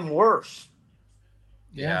 it's damn worse.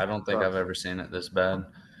 Yeah, I don't think I've ever seen it this bad.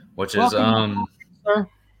 Which is sir.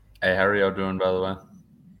 Hey, how are y'all doing, by the way?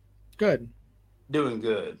 Good. Doing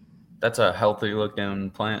good. That's a healthy looking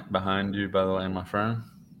plant behind you, by the way, my friend.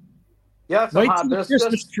 Yeah, it's a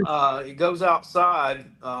hibiscus. It goes outside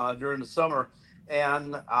during the summer,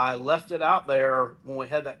 and I left it out there when we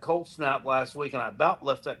had that cold snap last week, and I about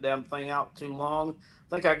left that damn thing out too long.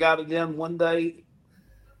 I think I got it in one day,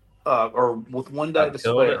 or with one day to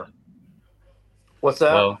spare. What's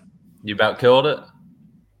that? Well, you about killed it?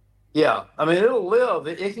 Yeah. I mean, it'll live.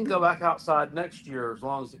 It can go back outside next year as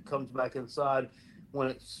long as it comes back inside when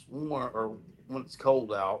it's warm or when it's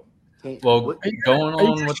cold out. Well, going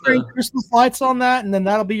on with the Christmas lights on that, and then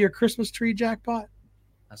that'll be your Christmas tree, Jackpot?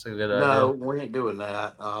 That's a good No, idea. we ain't doing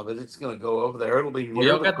that. But it's gonna go over there. It'll be Well,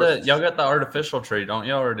 near the Christmas. y'all got the artificial tree, don't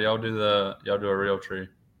y'all? Or do y'all do a real tree?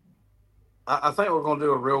 I think we're gonna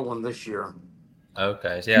do a real one this year.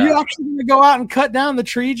 Okay, Are you yeah. actually going to go out and cut down the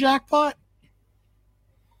tree, Jackpot?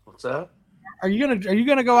 What's that? Are you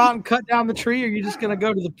gonna go out and cut down the tree, or are you just gonna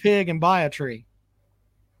go to the pig and buy a tree?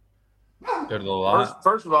 Go to the lot.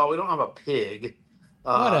 First of all, we don't have a pig.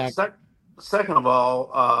 Whatever. Second of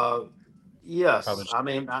all, yes. Probably. I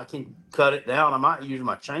mean, I can cut it down. I might use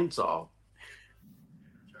my chainsaw.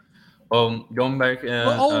 Well, going back Old to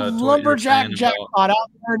what you were lumberjack saying Jackpot about,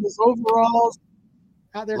 out there in his overalls,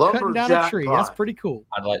 out there cutting down a tree. That's Lumberjackpot. pretty cool.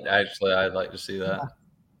 I'd like to see that.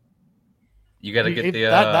 You got to get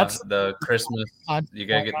That's the Christmas. I'd- You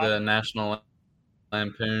got to get the National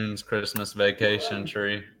Lampoon's Christmas Vacation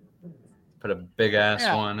tree. Put a big ass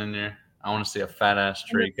Yeah. one in there. I want to see a fat ass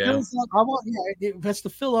tree, It Cal. fills up- I want, yeah, it has to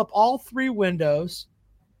fill up all 3 windows.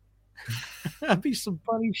 That'd be some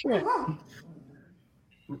funny shit.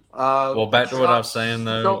 Well, back to what I was saying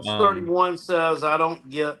though. Schultz 31 says, I don't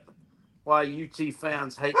get why UT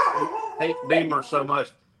fans hate Beamer so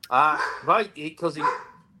much. Right, because he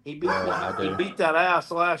beat I do. he beat that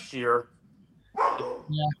ass last year.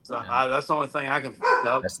 Yeah. So that's the only thing I can think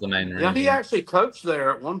of. That's the main reason. Yeah, he actually coached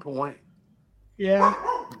there at one point. Yeah,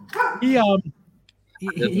 he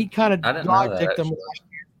kind of I didn't know dog that, kicked him actually. last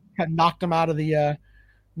year. Kind of knocked him out of the He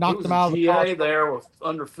was college. GA there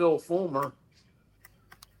under Phil Fulmer.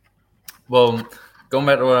 Well, going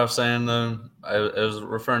back to what I was saying though, I was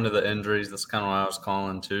referring to the injuries. That's kind of what I was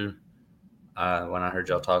calling too. When I heard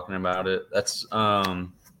y'all talking about it, that's I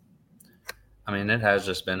mean, it has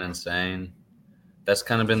just been insane. That's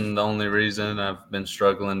kind of been the only reason I've been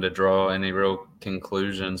struggling to draw any real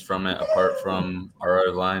conclusions from it, apart from our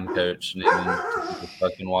O-line coach needing to do the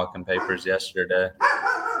fucking walking papers yesterday.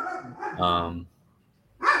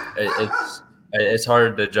 It's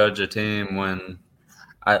hard to judge a team when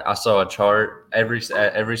I saw a chart. Every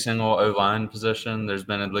single O-line position, there's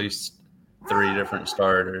been at least 3 different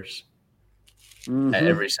starters at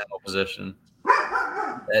every single position.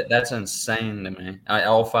 That's insane to me.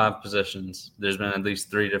 All 5 positions, there's been at least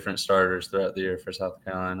 3 different starters throughout the year for South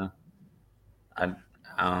Carolina.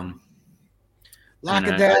 Lack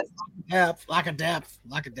of depth. That's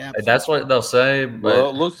what they'll say, but Well,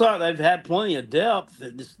 it looks like they've had plenty of depth.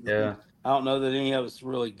 yeah, I don't know that any of it's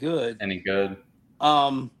really good. any good.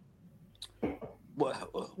 Wait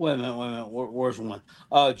a minute. Where's one?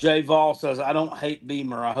 Jay Vol says, I don't hate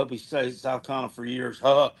Beamer. I hope he stays at South Carolina for years.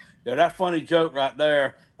 Yeah, that funny joke right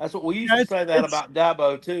there. That's what we used to say that about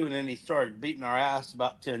Dabo too, and then he started beating our ass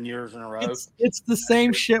about 10 years in a row. It's the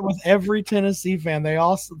same shit with every Tennessee fan. They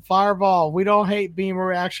all Fireball. We don't hate Beamer.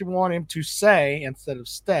 We actually want him to say instead of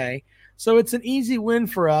stay. So it's an easy win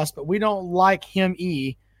for us, but we don't like him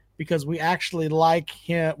because we actually like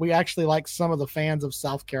him. We actually like some of the fans of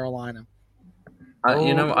South Carolina. I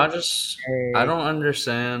don't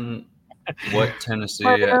understand what Tennessee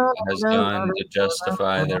has done to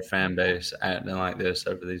justify their fan base acting like this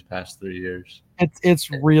over these past 3 years.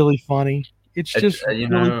 It's really funny. It's just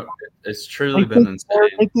it's truly been insane.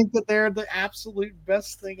 They think that they're the absolute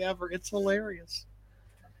best thing ever. It's hilarious.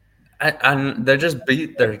 They just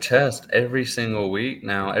beat their chest every single week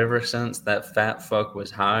now, ever since that fat fuck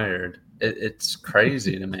was hired. It's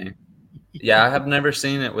crazy to me. Yeah, I have never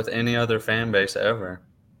seen it with any other fan base ever.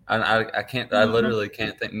 I can't. I literally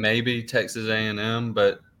can't think. Maybe Texas A&M,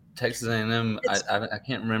 but Texas A&M. I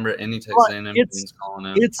can't remember any Texas A&M fans calling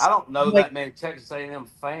them. I don't know that many Texas A&M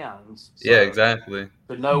fans. So yeah, exactly.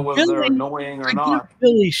 To know whether they're annoying or not.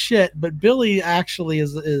 Billy shit, but Billy actually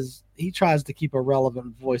is he tries to keep a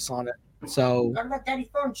relevant voice on it. So let Daddy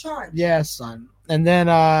phone charge. Yeah, son. And then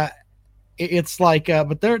it's like,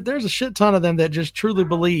 but there's a shit ton of them that just truly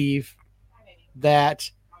believe that,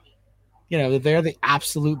 that they're the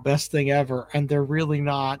absolute best thing ever, and they're really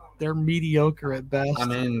not. They're mediocre at best. I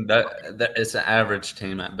mean, that it's an average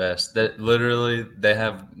team at best. That literally they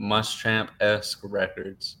have Muschamp-esque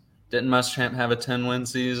records. Didn't Muschamp have a 10-win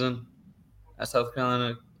season at South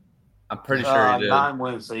Carolina? I'm pretty sure he did.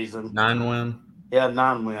 9-win season. 9-win. Yeah,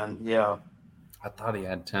 9-win. Yeah. I thought he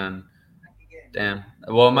had 10. Damn.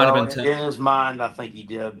 Well, it might have been 10. In his mind, I think he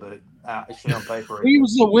did, but it's on paper. He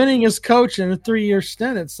was the winningest coach in a 3-year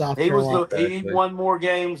stint at South Carolina. He won more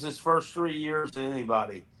games his first 3 years than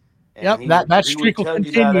anybody. And Yep, that streak will tell you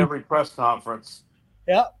continue. that every press conference.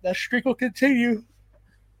 Yep, that streak will continue.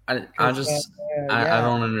 I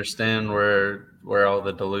don't understand where all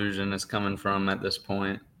the delusion is coming from at this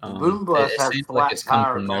point. Boom Bus it had seems flat like it's come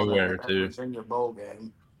tires from on nowhere that too. Virginia bowl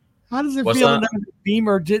game. How does it What's feel that? that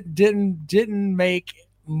Beamer didn't make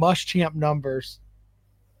Muschamp numbers?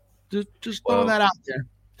 Just throwing that out there.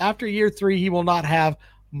 After year 3, he will not have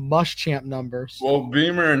Muschamp numbers. Well,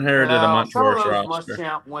 Beamer inherited a much some of worse those roster.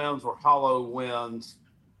 Muschamp wins were hollow wins.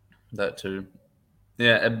 That too.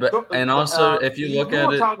 Yeah, and also if you look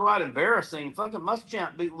at it, talk about embarrassing. Fucking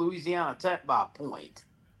Muschamp beat Louisiana Tech by a point.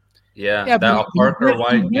 Yeah, that Parker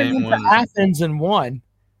White game went to Athens and won.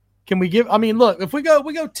 Can we give? I mean, look, if we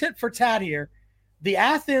go tit for tat here. The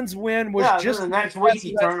Athens win was just the next week.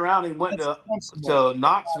 He turned around and went to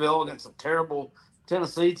Knoxville against a terrible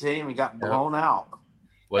Tennessee team and got blown out.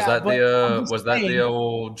 Was that the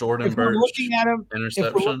old Jordan Birch interception?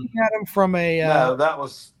 If we're looking at him from a no, that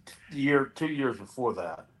was 2 years before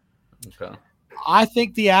that. Okay. I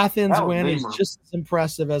think the Athens win Beamer. is just as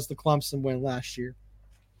impressive as the Clemson win last year.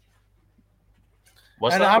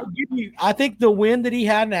 What's that? I think the win that he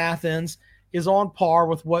had in Athens is on par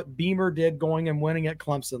with what Beamer did going and winning at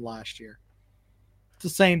Clemson last year. It's the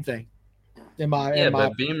same thing. But Beamer didn't have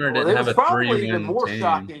a 3-win team. It was probably even more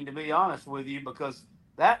shocking, to be honest with you, because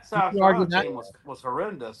that South Carolina team was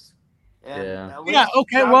horrendous. And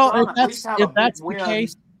okay. Well, if that's the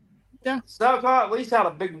case, South Carolina at least had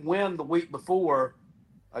a big win the week before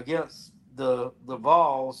against the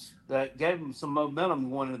Vols that gave them some momentum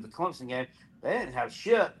going into the Clemson game. They didn't have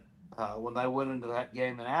shit. When they went into that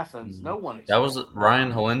game in Athens, no one. That was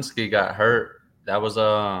Ryan Helinski got hurt. That was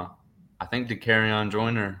I think DeCarrion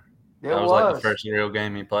Joyner. That was like the first real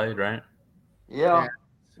game he played, right? Yeah.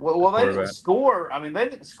 Well, they didn't score. I mean, they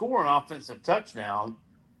didn't score an offensive touchdown.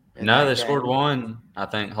 No, they scored one. I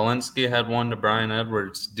think Helinski had one to Brian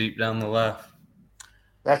Edwards deep down the left.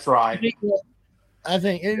 That's right. I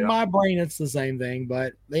think in my brain it's the same thing,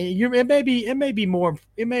 but it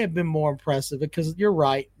may have been more impressive because you're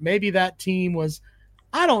right. Maybe that team was,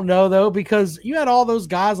 I don't know though, because you had all those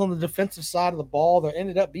guys on the defensive side of the ball that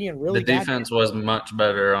ended up being really. The defense was much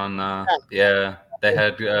better on. They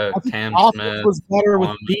had Cam Smith. Was better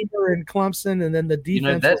with Beamer and Clemson, and then the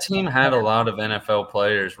defense. That team had a lot of NFL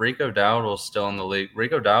players. Rico Dowdle's still in the league.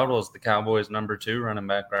 Rico Dowdle is the Cowboys' #2 running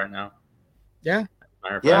back right now. Yeah.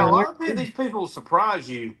 Yeah, a lot of these people surprise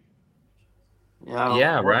you.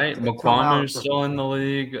 Yeah, right. McQuamu's still in the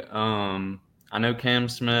league. I know Cam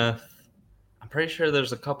Smith. I'm pretty sure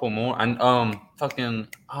there's a couple more.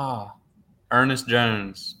 Ernest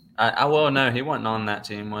Jones. No, he wasn't on that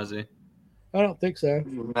team, was he? I don't think so.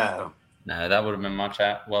 No, that would have been my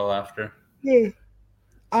chat well after. Yeah,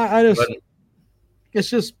 it's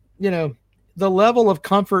just the level of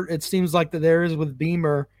comfort it seems like that there is with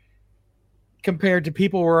Beamer. Compared to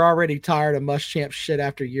people who were already tired of Muschamp shit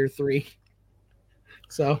after year 3.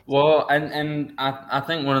 So and I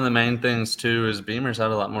think one of the main things too is Beamer's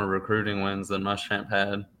had a lot more recruiting wins than Muschamp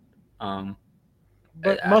had.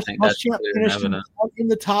 But Muschamp finished in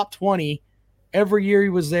the top 20 every year he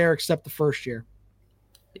was there except the first year.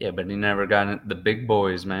 Yeah, but he never got the big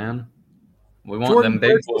boys, man. We want them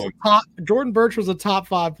big boys. Jordan Birch was a top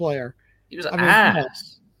 5 player. He was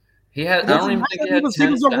ass. He had. I don't even think he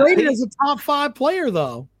was rated as a top 5 player,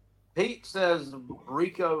 though. Pete says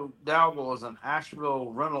Rico Dowdle is an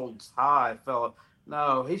Asheville Reynolds High fellow.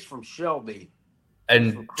 No, he's from Shelby.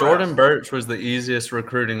 And Jordan Birch was the easiest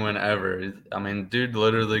recruiting win ever. I mean, dude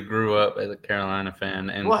literally grew up as a Carolina fan.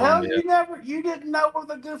 Well, Columbia. Hell, you didn't know where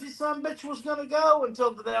the goofy son bitch was going to go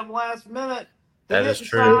until the damn last minute. That is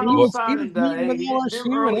true. He didn't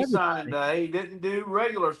do early signing day. He didn't do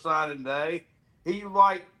regular signing day. He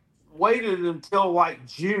waited until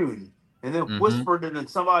June and then whispered it in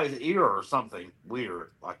somebody's ear or something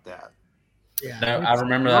weird like that. Yeah, no, I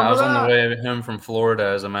remember that. I was on the way home from Florida,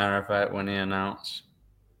 as a matter of fact, when he announced.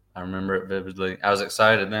 I remember it vividly. I was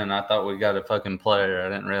excited then. I thought we got a fucking player. I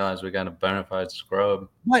didn't realize we got a bona fide scrub.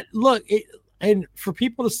 But look, and for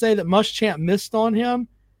people to say that Muschamp missed on him,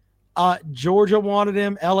 Georgia wanted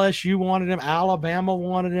him, LSU wanted him, Alabama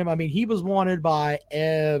wanted him. I mean, he was wanted by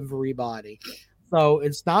everybody. So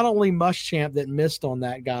it's not only Muschamp that missed on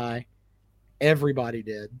that guy, everybody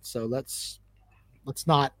did. So let's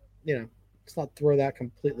not throw that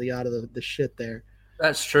completely out of the shit there.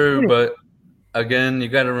 That's true, but again, you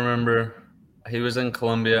got to remember he was in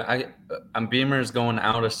Columbia. Beamer's going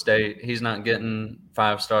out of state. He's not getting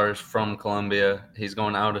 5 stars from Columbia. He's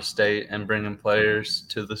going out of state and bringing players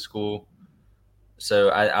to the school.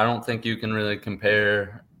 So I don't think you can really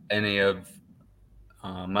compare any of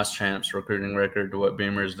Muschamp's recruiting record to what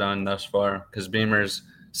Beamer's done thus far, because Beamer's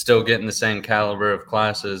still getting the same caliber of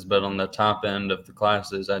classes, but on the top end of the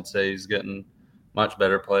classes, I'd say he's getting much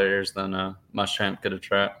better players than Muschamp could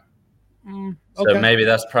attract. Okay. So maybe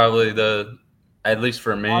that's probably at least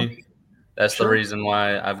for me, That's Sure. the reason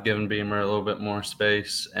why I've given Beamer a little bit more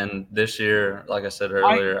space. And this year, like I said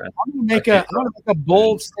earlier, I'm going to make a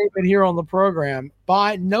bold statement here on the program.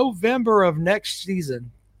 By November of next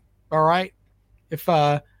season, all right, if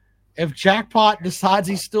Jackpot decides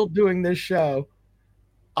he's still doing this show,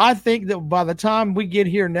 I think that by the time we get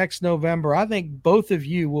here next November, I think both of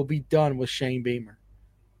you will be done with Shane Beamer.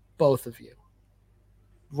 Both of you.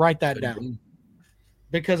 Write that down.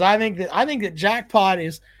 Because I think that Jackpot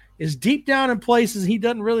is deep down in places he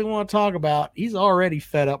doesn't really want to talk about. He's already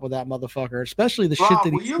fed up with that motherfucker, especially the shit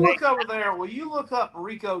that will you look over there? Will you look up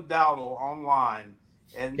Rico Dowdle online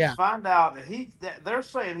and find out that they're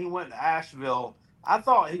saying he went to Asheville? I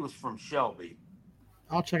thought he was from Shelby.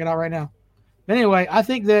 I'll check it out right now. But anyway, I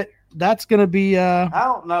think that's going to be. I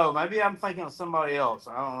don't know. Maybe I'm thinking of somebody else.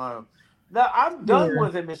 I don't know. No, I'm done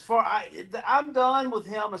with him I'm done with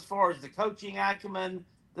him as far as the coaching acumen.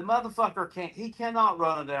 The motherfucker cannot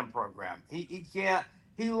run a damn program. He can't.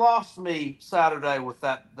 He lost me Saturday with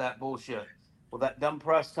that bullshit, with that dumb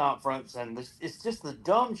press conference, and it's just the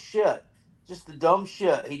dumb shit. Just the dumb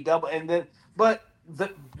shit.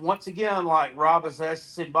 Once again, like Rob has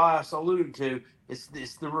SEC bias alluded to, it's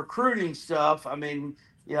the recruiting stuff. I mean,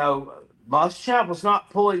 Muschamp was not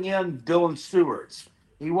pulling in Dylan Stewarts.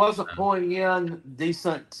 He wasn't pulling in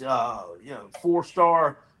decent,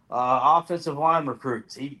 4-star offensive line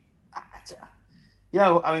recruits.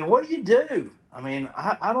 What do you do? I mean,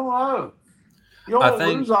 I don't know. You don't want to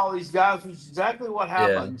lose all these guys, which is exactly what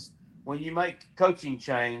happens when you make coaching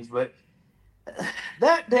change. But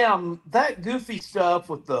that goofy stuff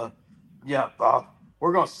with we're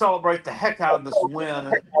going to celebrate the heck out of this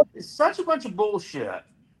win. It's such a bunch of bullshit.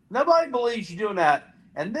 Nobody believes you doing that.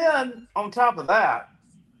 And then on top of that,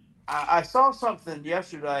 I saw something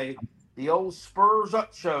yesterday. The old Spurs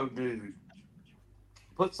Up Show dude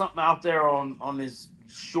put something out there on his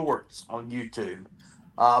shorts on YouTube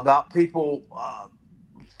about people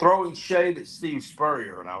throwing shade at Steve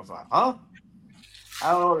Spurrier. And I was like, huh?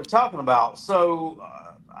 I don't know what they're talking about. So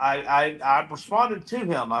I responded to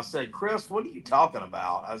him. I said, Chris, what are you talking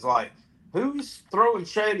about? I was like, who's throwing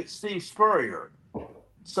shade at Steve Spurrier?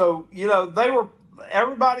 So,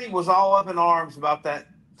 everybody was all up in arms about that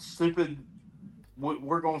stupid,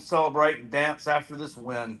 we're going to celebrate and dance after this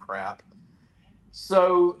win crap.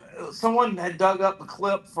 So someone had dug up the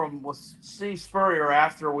clip with Steve Spurrier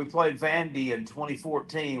after we played Vandy in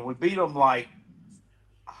 2014. We beat them I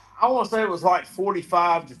want to say it was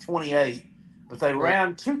 45-28, but they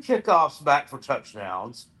ran 2 kickoffs back for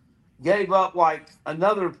touchdowns, gave up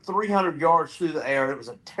another 300 yards through the air. It was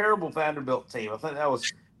a terrible Vanderbilt team. I think that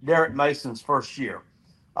was Derek Mason's first year.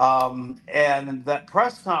 And that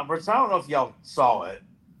press conference, I don't know if y'all saw it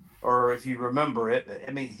or if you remember it.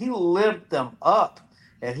 I mean, he lit them up,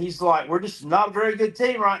 and he's like, we're just not a very good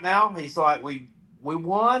team right now. He's like, we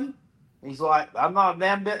won. He's like, I'm not a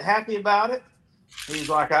damn bit happy about it. He's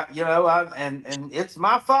like, and it's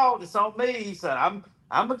my fault. It's on me. He said, I'm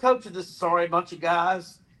the coach of this sorry bunch of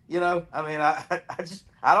guys. I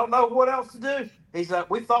don't know what else to do. He's like,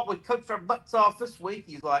 we thought we coached our butts off this week.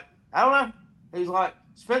 He's like, I don't know. He's like,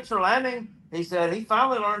 Spencer Lanning, he said he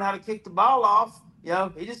finally learned how to kick the ball off.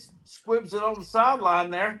 He just squibs it on the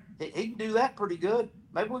sideline there. He can do that pretty good.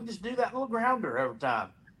 Maybe we can just do that little grounder every time.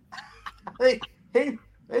 It went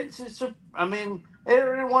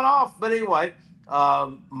off. But anyway,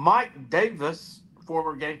 Mike Davis,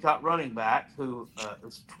 former Gamecock running back, who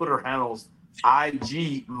his Twitter handles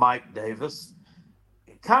IG Mike Davis,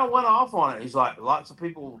 kind of went off on it. He's like, lots of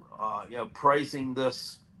people, praising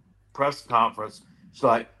this press conference. It's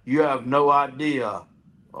like, you have no idea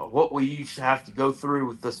what we used to have to go through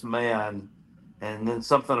with this man, and then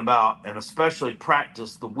something about, and especially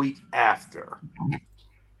practice the week after.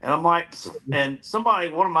 And I'm like, and somebody,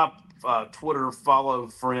 one of my Twitter follow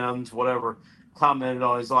friends, whatever, commented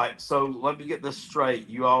on, he's like, so let me get this straight.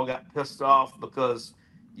 You all got pissed off because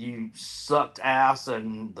you sucked ass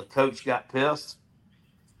and the coach got pissed.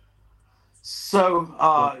 So,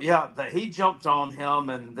 he jumped on him,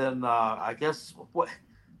 and then I guess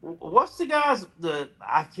what's the guys that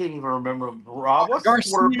I can't even remember? Rob, what's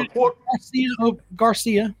Garcia. No,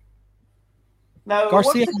 Garcia.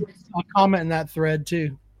 I'll comment in that thread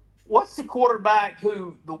too. What's the quarterback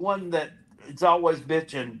the one that is always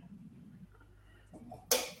bitching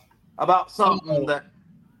about something that?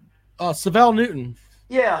 Savell Newton.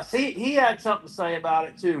 Yes, he had something to say about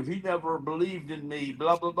it too. He never believed in me,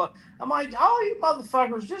 blah, blah, blah. I'm like, all you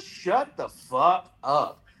motherfuckers, just shut the fuck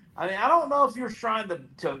up. I mean, I don't know if you're trying to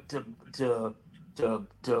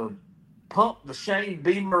pump the Shane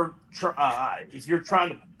Beamer, if you're trying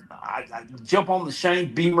to jump on the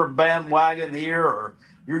Shane Beamer bandwagon here,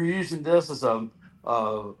 you're using this as a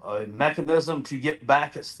mechanism to get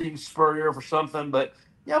back at Steve Spurrier for something. But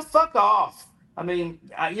yeah, fuck off. I mean,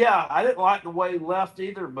 I didn't like the way he left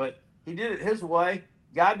either, but he did it his way.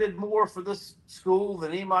 Guy did more for this school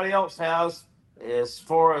than anybody else has, as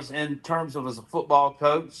far as in terms of as a football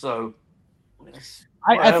coach. So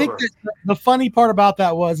I think that the funny part about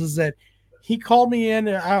that is that he called me in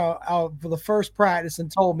for the first practice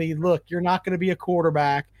and told me, look, you're not going to be a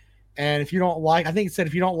quarterback. And if you don't like, I think he said,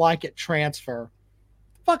 if you don't like it, transfer.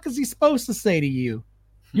 The fuck is he supposed to say to you?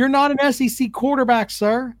 You're not an SEC quarterback,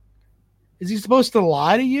 sir. Is he supposed to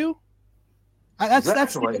lie to you? That's the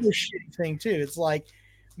other shitty thing too. It's like,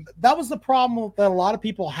 that was the problem that a lot of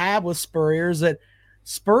people have with Spurrier, is that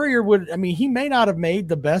Spurrier he may not have made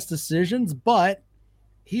the best decisions, but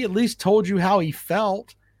he at least told you how he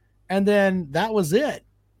felt. And then that was it.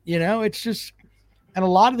 It's just, and a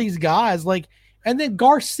lot of these guys and then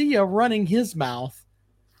Garcia running his mouth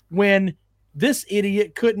when this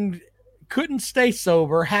idiot couldn't stay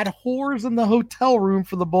sober, had whores in the hotel room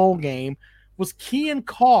for the bowl game, was keying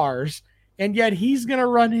cars, and yet he's going to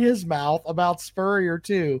run his mouth about Spurrier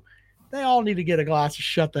too. They all need to get a glass of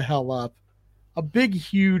shut the hell up. A big,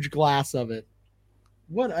 huge glass of it.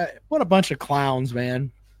 What a bunch of clowns,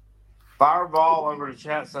 man. Fireball over the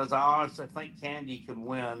chat says, I honestly think Candy could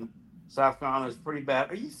win. South Carolina is pretty bad.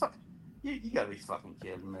 Are you fucking... You got to be fucking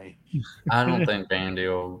kidding me. I don't think Vandy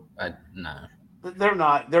will. No. They're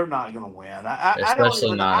not going to win.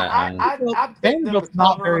 Especially not at home. Vanderbilt's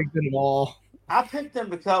not very good at all. I picked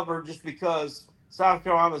them to cover just because South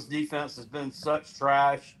Carolina's defense has been such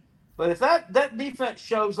trash. But if that defense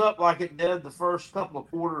shows up like it did the first couple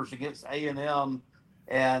of quarters against A&M,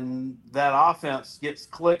 and that offense gets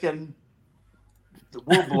clicking,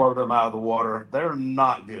 we'll blow them out of the water. They're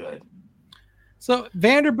not good. So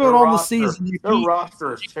Vanderbilt on the season, their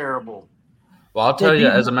roster is terrible. Well, I'll tell you,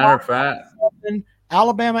 as a matter of fact,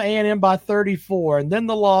 Alabama A&M by 34, and then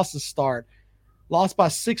the losses start. Lost by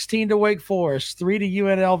 16 to Wake Forest, 3 to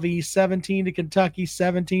UNLV, 17 to Kentucky,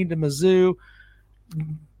 17 to Mizzou.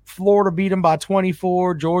 Florida beat them by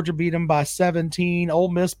 24. Georgia beat them by 17. Ole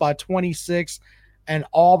Miss by 26. And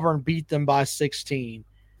Auburn beat them by 16.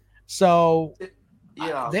 So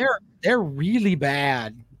they're really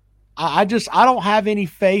bad. I don't have any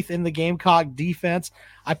faith in the Gamecock defense.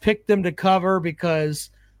 I picked them to cover because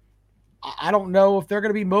I don't know if they're going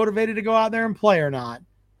to be motivated to go out there and play or not.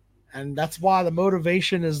 And that's why the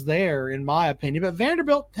motivation is there, in my opinion. But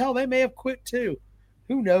Vanderbilt, hell, they may have quit too.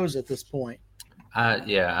 Who knows at this point?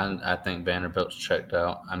 I think Vanderbilt's checked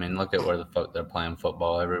out. I mean, look at where the fuck they're playing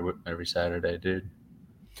football every Saturday, dude.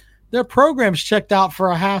 Their program's checked out for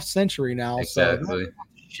a half century now. Exactly. So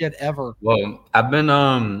shit ever. Well, I've been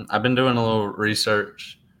doing a little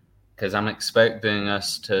research because I'm expecting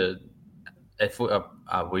us to,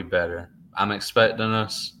 I'm expecting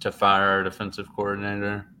us to fire our defensive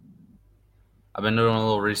coordinator. I've been doing a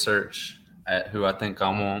little research at who I think I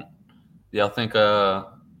want. Y'all think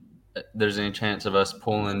there's any chance of us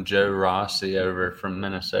pulling Joe Rossi over from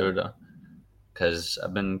Minnesota? Because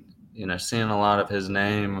I've been, seeing a lot of his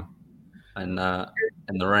name in the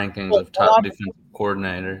rankings of top defensive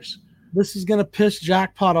coordinators. This is going to piss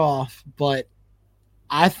Jackpot off, but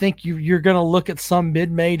I think you're going to look at some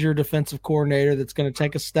mid-major defensive coordinator that's going to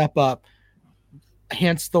take a step up,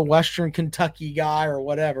 hence the Western Kentucky guy or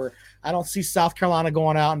whatever. I don't see South Carolina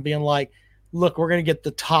going out and being like, look, we're going to get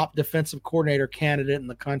the top defensive coordinator candidate in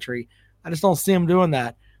the country. I just don't see them doing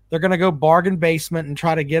that. They're going to go bargain basement and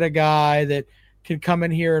try to get a guy that can come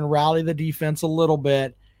in here and rally the defense a little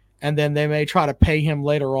bit, and then they may try to pay him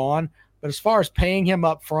later on. But as far as paying him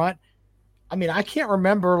up front, I mean, I can't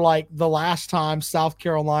remember like the last time South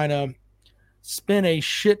Carolina spent a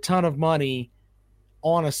shit ton of money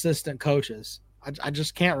on assistant coaches. I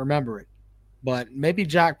just can't remember it. But maybe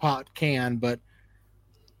Jackpot can, but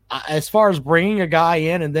as far as bringing a guy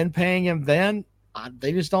in and then paying him then,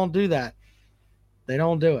 they just don't do that. They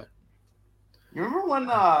don't do it. You remember when,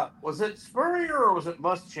 was it Spurrier or was it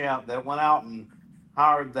Muschamp that went out and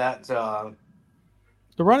hired that? The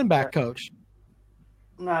running back coach.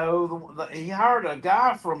 No, he hired a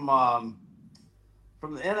guy from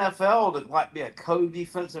the NFL to be a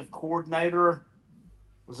co-defensive coordinator.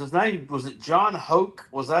 Was it John Hoke?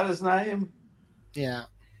 Was that his name? Yeah.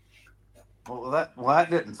 Well, that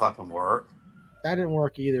didn't fucking work. That didn't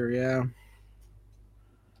work either, yeah.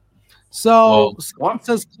 So, it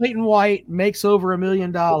says Clayton White makes over $1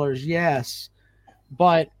 million. Yes.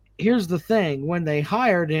 But here's the thing. When they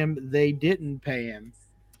hired him, they didn't pay him.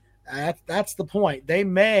 That's the point. They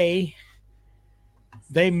may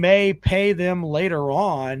pay them later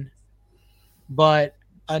on, but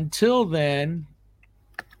until then,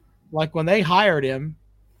 Like when they hired him,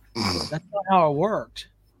 that's not how it worked.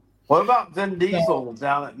 What about Vin Diesel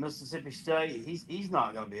down at Mississippi State? He's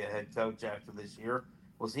not going to be a head coach after this year.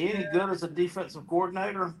 Was he any good as a defensive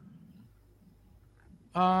coordinator?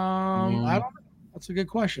 I don't know. That's a good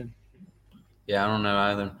question. Yeah, I don't know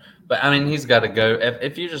either. But, I mean, he's got to go.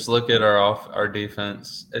 If you just look at our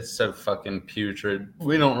defense, it's so fucking putrid.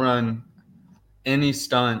 We don't run any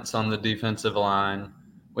stunts on the defensive line.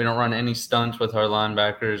 We don't run any stunts with our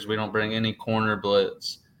linebackers. We don't bring any corner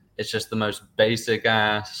blitz. It's just the most basic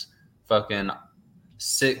ass fucking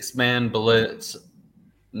 6-man blitz.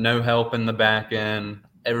 No help in the back end.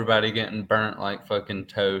 Everybody getting burnt like fucking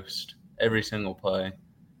toast every single play.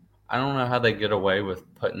 I don't know how they get away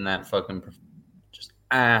with putting that fucking just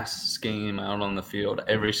ass scheme out on the field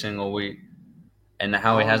every single week, and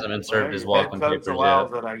how he hasn't been served his walking papers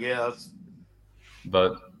yet. It, I guess.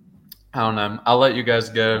 But I don't know. I'll let you guys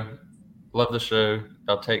go. Love the show.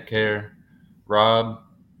 Y'all take care. Rob,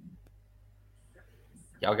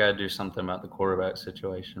 y'all got to do something about the quarterback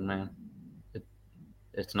situation, man.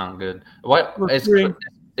 It's not good. What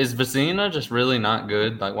is Vecina just really not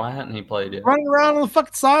good? Like, why hadn't he played yet? Running around on the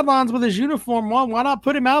fucking sidelines with his uniform on. Why not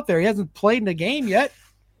put him out there? He hasn't played in a game yet.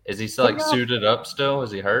 Is he still suited up still?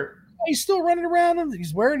 Is he hurt? He's still running around.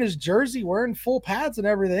 He's wearing his jersey, wearing full pads and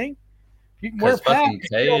everything. You can wear fucking pads.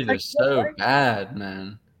 Cade is so bad,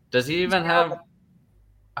 man. Does he even have?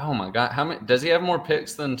 Oh my god, how many? Does he have more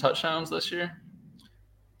picks than touchdowns this year?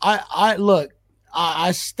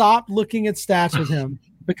 I stopped looking at stats with him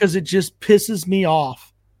because it just pisses me off.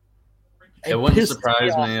 It wouldn't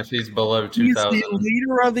surprise me if he's below 2,000. He's the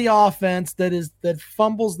leader of the offense that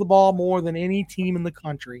fumbles the ball more than any team in the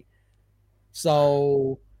country.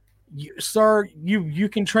 So, you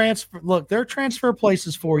can transfer. Look, there are transfer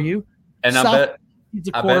places for you. And I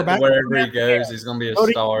bet wherever he goes, he's going to be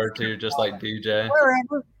a star too, just like DJ.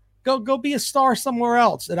 Wherever, go be a star somewhere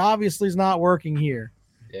else. It obviously is not working here.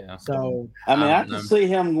 Yeah. So I mean, I can see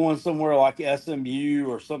him going somewhere like SMU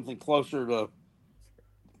or something closer to.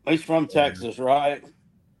 He's from Texas, right?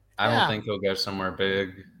 I don't think he'll go somewhere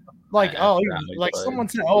big. Like someone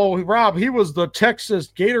said, Rob, he was the Texas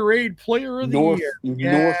Gatorade Player of the Year.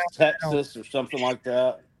 North Texas or something like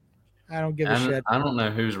that. I don't give a shit. I don't know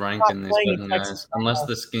who's ranking these fucking guys, unless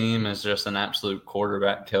the scheme is just an absolute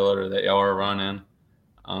quarterback killer that y'all are running.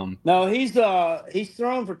 No, he's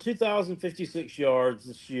thrown for 2,056 yards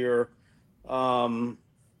this year, 14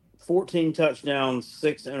 touchdowns,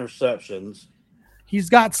 6 interceptions. He's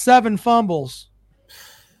got 7 fumbles.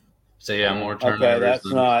 So yeah, more turnovers. Okay, that's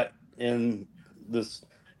not in this.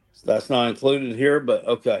 That's not included here, but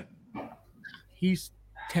okay. He's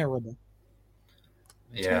terrible.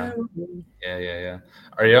 Yeah. Yeah.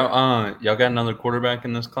 Are y'all got another quarterback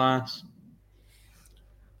in this class?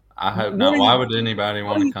 I hope not. Why would anybody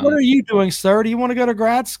want to come? What are you doing, sir? Do you want to go to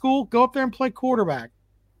grad school? Go up there and play quarterback.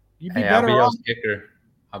 You'd be better I'll off. be kicker.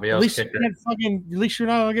 I'll be able to kicker. At least you're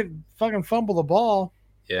not going to get fucking fumble the ball.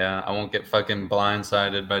 Yeah, I won't get fucking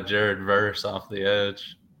blindsided by Jared Verse off the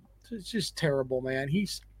edge. It's just terrible, man.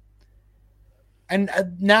 And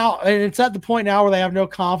it's at the point now where they have no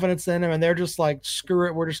confidence in him, and they're just like, screw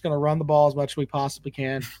it, we're just going to run the ball as much as we possibly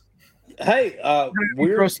can. Hey,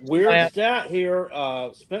 weird stat here.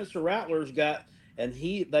 Spencer Rattler's got, and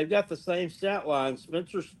they've got the same stat line.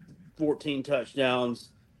 Spencer's 14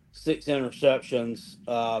 touchdowns, 6 interceptions,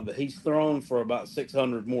 but he's thrown for about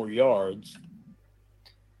 600 more yards.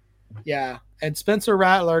 Yeah, and Spencer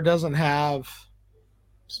Rattler doesn't have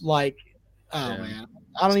man, I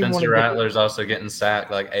don't even want to. Spencer Rattler's also getting sacked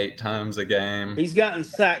like 8 times a game. He's gotten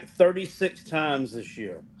sacked 36 times this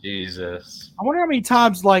year. Jesus. I wonder how many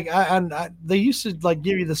times they used to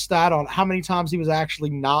give you the stat on how many times he was actually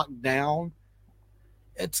knocked down.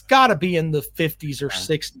 It's got to be in the 50s or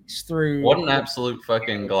 60s through. What an absolute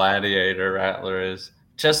fucking gladiator Rattler is.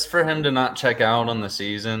 Just for him to not check out on the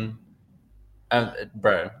season,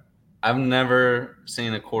 bro. I've never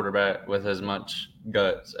seen a quarterback with as much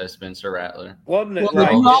guts as Spencer Rattler.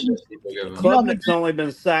 Klubnik's only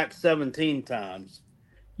been sacked 17 times.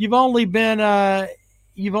 You've only been a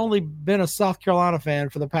South Carolina fan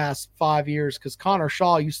for the past 5 years because Connor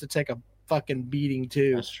Shaw used to take a fucking beating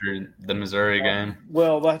too. That's true. The Missouri game.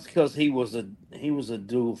 Well, that's because he was a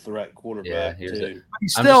dual threat quarterback too.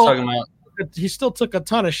 He still took a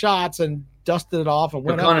ton of shots and dusted it off and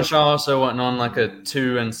went up. Connor Shaw also wasn't on like a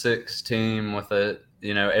 2-6 team with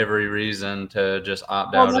every reason to just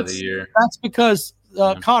opt out of the year. That's because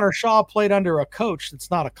Connor Shaw played under a coach that's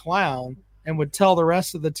not a clown and would tell the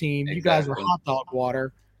rest of the team, "You guys are hot dog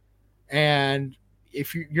water, and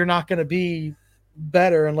if you're not going to be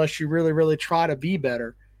better unless you really, really try to be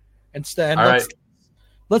better." Instead,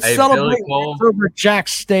 Let's Hey, celebrate Billy Cole. over Jack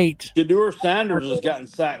State. Shedeur Sanders has gotten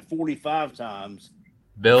sacked 45 times.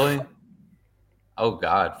 Billy. Oh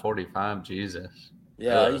God, 45. Jesus.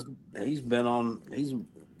 Yeah, he's been on. He's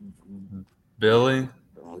Billy.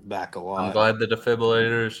 back a lot. I'm glad the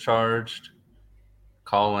defibrillator is charged.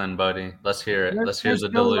 Call in, buddy. Let's hear it. Let's hear the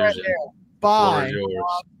Bill right delusion. there. The floor Bye. is yours.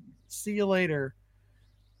 See you later.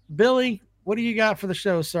 Billy, what do you got for the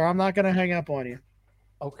show, sir? I'm not going to hang up on you.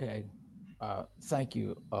 Okay. Thank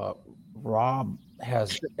you. Rob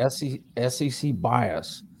has SEC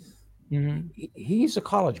bias. Mm-hmm. He's a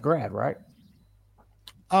college grad, right?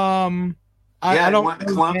 I don't went to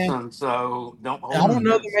know the man. Clemson, so don't. I don't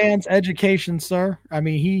know the man's education, sir. I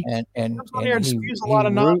mean, he and comes on here and spews a lot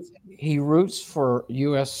of roots, nonsense. he roots for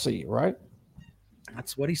USC, right?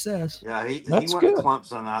 That's what he says. Yeah, he That's went good. to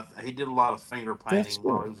Clemson. He did a lot of finger painting That's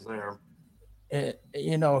while good. he was there.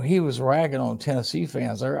 He was ragging on Tennessee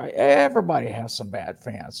fans. Everybody has some bad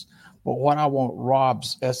fans. But what I want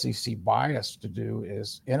Rob's SEC bias to do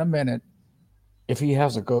is, in a minute, if he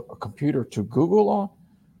has a computer to Google on,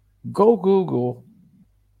 go Google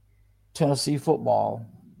Tennessee football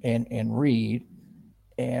and read.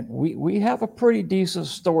 And we have a pretty decent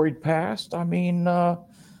storied past. I mean, up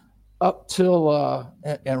till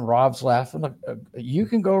and Rob's laughing. You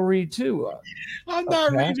can go read too. I'm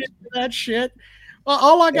not reading that shit. Well,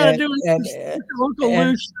 all I got to do is and- just look at Uncle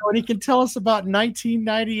Lou show, and he can tell us about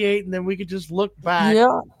 1998, and then we could just look back.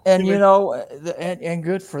 Yeah, and and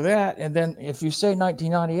good for that. And then if you say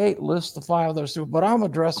 1998, list the 5 others. But I'm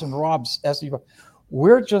addressing Rob's SEC.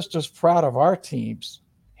 We're just as proud of our team's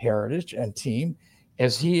heritage and team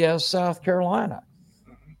as he is South Carolina.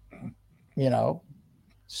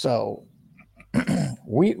 So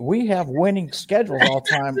we have winning schedules all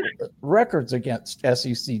time records against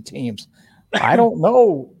SEC teams. I don't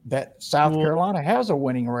know that South Carolina has a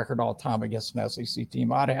winning record all time against an SEC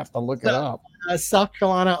team. I'd have to look it up. South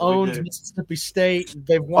Carolina owns Mississippi State.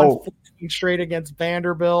 They've won 14 straight against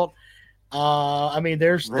Vanderbilt. I mean,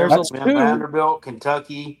 there's Vanderbilt,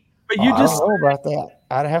 Kentucky. But you just don't know about that.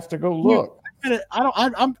 I'd have to go look. Why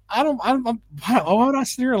would I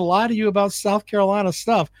sit here and lie to you about South Carolina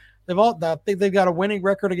stuff? I think they've got a winning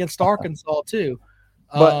record against Arkansas too.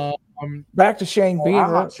 But back to Shane Beamer.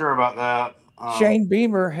 I'm not sure about that. Shane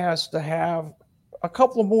Beamer has to have a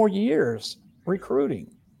couple of more years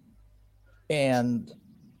recruiting. And,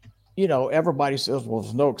 everybody says, well,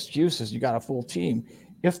 there's no excuses. You got a full team.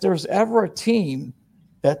 If there's ever a team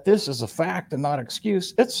that this is a fact and not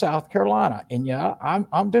excuse, it's South Carolina. And yeah,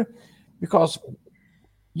 I'm doing, because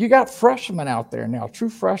you got freshmen out there now, true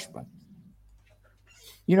freshmen.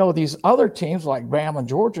 These other teams like Bama and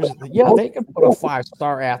Georgia, they can put a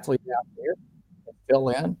 5-star athlete out there and fill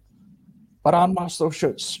in. But I'm not so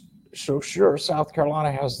sure South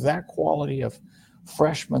Carolina has that quality of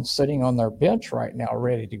freshmen sitting on their bench right now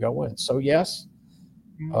ready to go in. So, yes,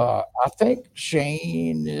 I think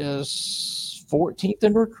Shane is 14th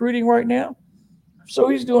in recruiting right now. So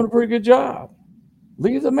he's doing a pretty good job.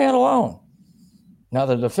 Leave the man alone. Now,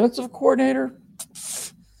 the defensive coordinator,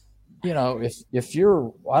 if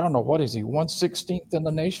you're, I don't know, what is he, 116th in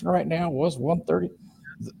the nation right now, was 130,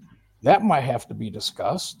 that might have to be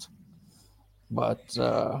discussed. But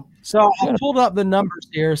so I pulled up the numbers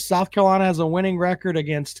here. South Carolina has a winning record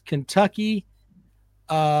against Kentucky,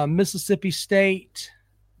 Mississippi State,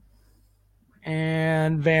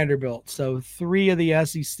 and Vanderbilt. So 3 of the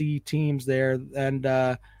SEC teams there, and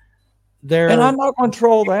I'm not going to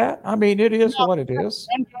troll that. I mean, it is what it is.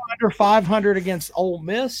 Under 500 against Ole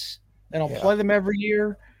Miss. They don't play them every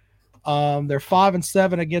year. They're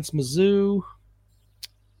 5-7 against Mizzou.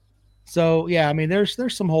 So yeah, I mean, there's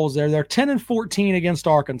some holes there. They're 10-14 against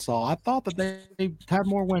Arkansas. I thought that they had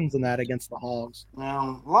more wins than that against the Hogs.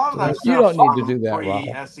 Now, a lot of that You don't need to do that, pre-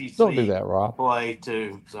 Rob. SEC Don't do that, Rob. play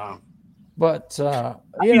too. So, But I'm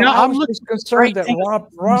I'm just concerned that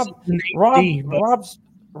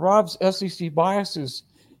Rob's SEC bias is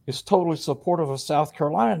totally supportive of South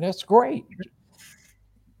Carolina, and that's great.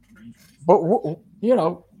 But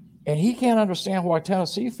and he can't understand why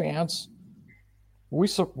Tennessee fans we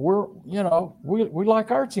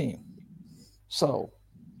like our team. So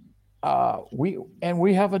we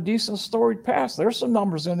have a decent storied past. There's some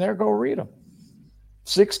numbers in there. Go read them.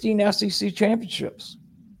 16 SEC championships.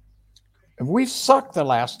 And we've sucked the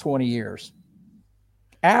last 20 years.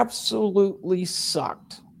 Absolutely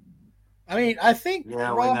sucked. I mean, I think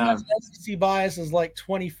Yeah, Rob we know. has SEC bias is like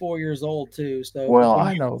 24 years old too. So Well,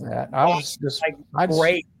 I know that. I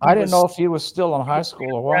didn't know if he was still in high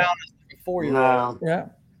school or what. Brown is like a 4-year-old. no. Yeah.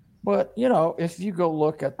 But, if you go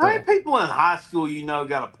look at How many people in high school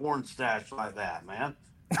got a porn stash like that, man?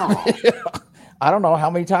 Come on. I don't know how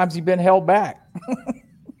many times he's been held back.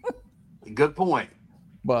 Good point.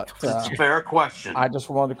 But It's a fair question. I just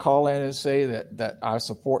wanted to call in and say that I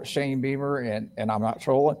support Shane Beamer, and I'm not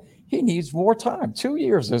trolling. He needs more time. 2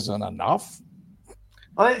 years isn't enough.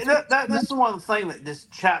 Well, this is one of the things that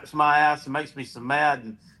just chaps my ass and makes me so mad,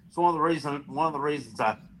 and it's one of the reasons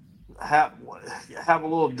I have a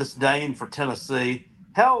little disdain for Tennessee.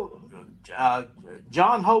 Hell,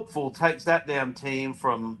 John Hopeful takes that damn team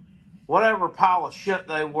from whatever pile of shit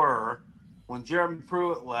they were when Jeremy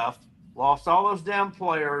Pruitt left, lost all those damn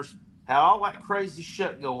players, had all that crazy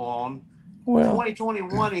shit go on. Well,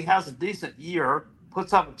 2021, he has a decent year,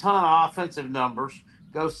 puts up a ton of offensive numbers,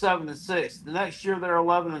 goes 7-6. The next year they're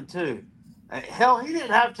 11-2. Hell, he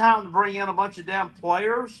didn't have time to bring in a bunch of damn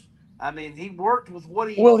players. I mean, he worked with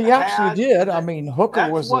what he Well, he had. actually did. I mean, Hooker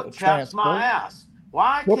That's was what a chaps my transfer. ass.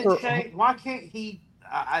 Why Hooker- can't he?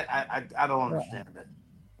 I don't understand it.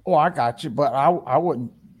 Well, I got you, but I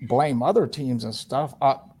wouldn't blame other teams and stuff.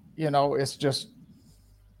 It's just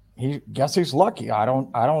he's lucky. I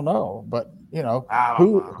don't know, but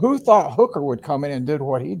who thought Hooker would come in and did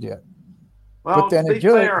what he did? Well, but then to be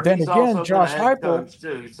fair, he's also been a Josh head Heupel coach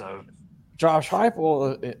too, so. Josh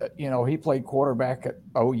Heupel, he played quarterback at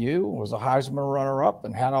OU, was a Heisman runner-up,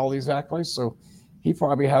 and had all these accolades. So he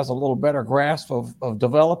probably has a little better grasp of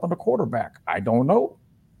developing a quarterback. I don't know.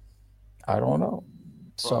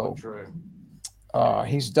 So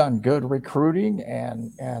he's done good recruiting,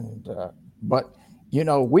 but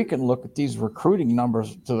we can look at these recruiting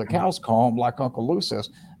numbers to the cows come home, like Uncle Lou says.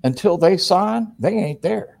 Until they sign, they ain't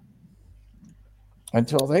there.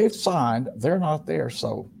 Until they've signed, they're not there.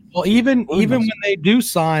 So. Well, even when they do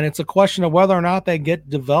sign, it's a question of whether or not they get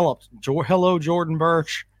developed. Hello, Jordan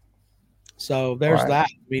Birch. So there's Right. that.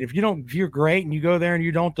 I mean, if you're great and you go there and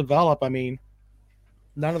you don't develop, I mean,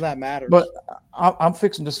 none of that matters. But I'm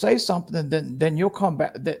fixing to say something, and then you'll come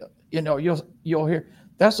back. You'll hear.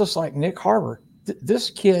 That's just like Nick Harbor. This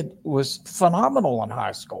kid was phenomenal in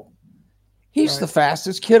high school. He's the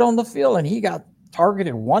fastest kid on the field, and he got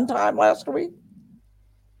targeted one time last week.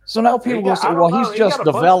 So now people will say, well, he's just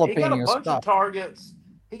developing his stuff.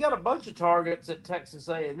 He got a bunch of targets at Texas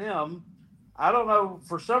A&M. I don't know,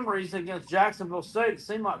 for some reason against Jacksonville State, it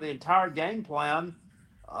seemed like the entire game plan,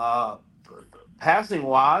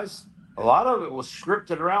 passing-wise, a lot of it was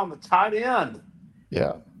scripted around the tight end.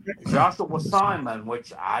 Yeah. Joshua Simon,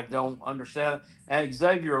 which I don't understand, and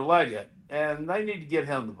Xavier Leggett, and they need to get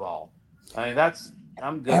him the ball. I mean,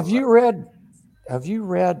 I'm good. Have you read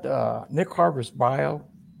Nick Harbor's bio?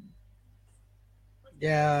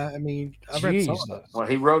 Yeah, I mean, I've read some of it. Well,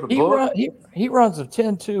 he wrote a book. He runs a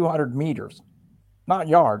 10-200 meters, not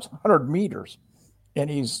yards, 100 meters, and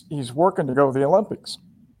he's working to go to the Olympics.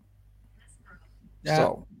 Yeah.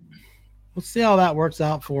 So we'll see how that works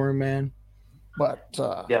out for him, man. But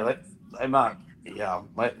they might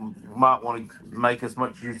want to make as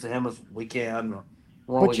much use of him as we can.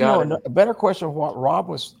 But a better question of what Rob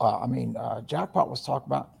was, Jackpot was talking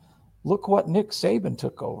about. Look what Nick Saban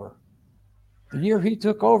took over. The year he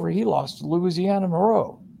took over, he lost to Louisiana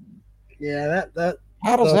Monroe. Yeah, that.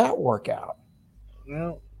 How does that work out?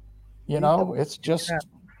 Well, it's just,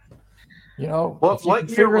 Well, what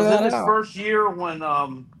year was it his first year when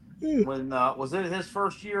Hmm. Was it his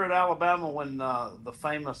first year at Alabama when the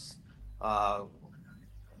famous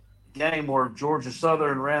game where Georgia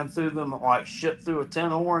Southern ran through them like shit through a tin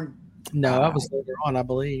horn? No, that was later on, I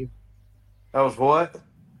believe. That was what?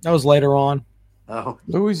 That was later on. Oh,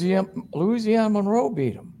 Louisiana Monroe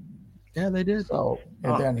beat him. Yeah, they did. So,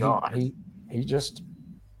 and he just,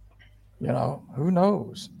 who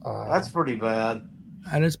knows? That's pretty bad.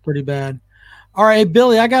 That is pretty bad. All right,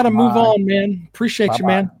 Billy, I got to move on, man. Appreciate you,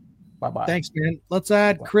 man. Bye-bye. Thanks, man. Let's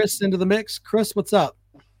add Chris into the mix. Chris, what's up?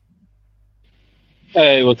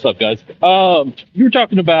 Hey, what's up, guys? You were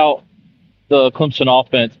talking about the Clemson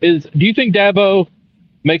offense. Do you think Dabo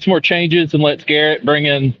makes more changes and lets Garrett bring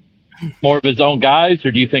in more of his own guys,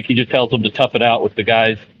 or do you think he just tells them to tough it out with the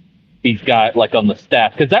guys he's got like on the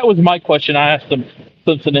staff? Because that was my question. I asked some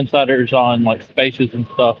Clemson insiders on like Spaces and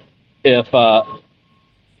stuff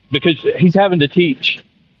because he's having to teach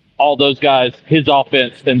all those guys his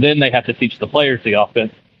offense, and then they have to teach the players the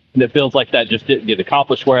offense, and it feels like that just didn't get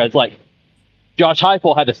accomplished. Whereas like Josh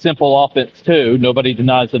Heupel had a simple offense too. Nobody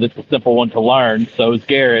denies that it's a simple one to learn. So is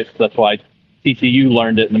Garrett. That's why TCU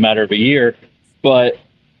learned it in a matter of a year. But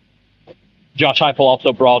Josh Heupel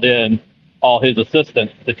also brought in all his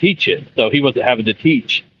assistants to teach it. So he wasn't having to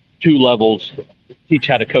teach two levels, teach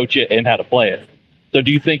how to coach it and how to play it. So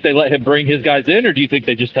do you think they let him bring his guys in, or do you think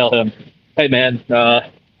they just tell him, hey, man,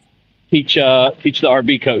 teach the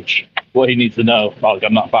RB coach what he needs to know? Oh,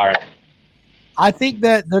 I'm not firing. I think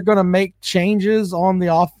that they're going to make changes on the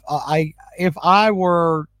off. If I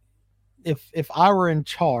were in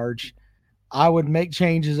charge, I would make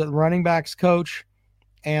changes at the running backs coach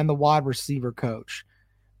and the wide receiver coach,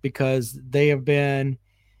 because they have been,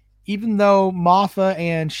 even though Maffa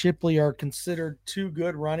and Shipley are considered two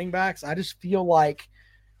good running backs, I just feel like,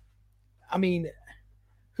 I mean,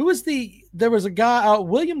 there was a guy,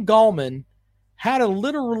 William Gallman had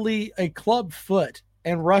literally a club foot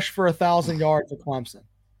and rushed for 1,000 yards at Clemson.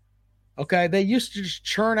 Okay. They used to just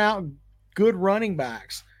churn out good running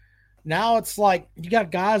backs. Now it's like you got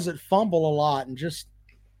guys that fumble a lot and just,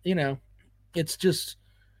 it's just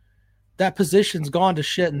that position's gone to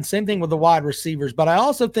shit. And same thing with the wide receivers. But I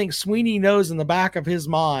also think Sweeney knows in the back of his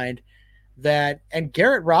mind that, and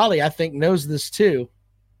Garrett Riley, I think, knows this too.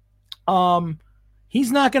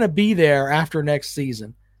 He's not going to be there after next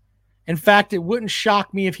season. In fact, it wouldn't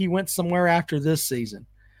shock me if he went somewhere after this season.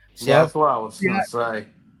 So, yeah, that's what I was going to say.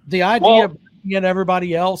 The idea of getting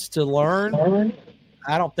everybody else to learn,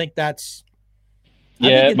 I don't think that's.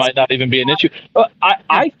 Yeah, it might not even be an issue.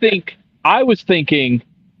 I was thinking,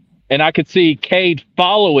 and I could see Cade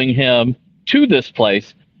following him to this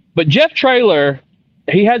place, but Jeff Traylor,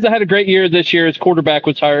 he hasn't had a great year this year. His quarterback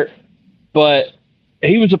was hurt, but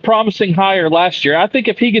he was a promising hire last year. I think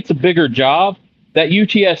if he gets a bigger job, that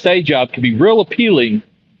UTSA job could be real appealing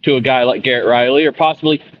to a guy like Garrett Riley, or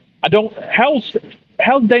possibly, how's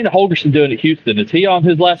Dana Holgorsen doing at Houston? Is he on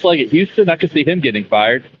his last leg at Houston? I could see him getting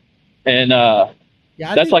fired. And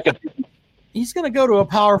he's going to go to a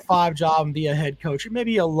Power 5 job and be a head coach. It may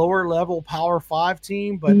be a lower level Power 5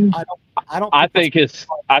 team, but I think his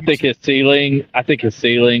ceiling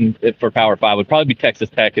for Power 5 would probably be Texas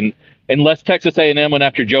Tech, and unless Texas A&M went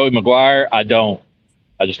after Joey McGuire, I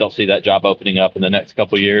just don't see that job opening up in the next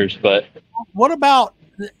couple of years. But what about,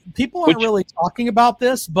 people aren't really talking about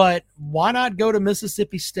this, but why not go to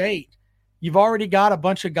Mississippi State? You've already got a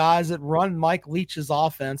bunch of guys that run Mike Leach's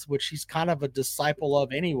offense, which he's kind of a disciple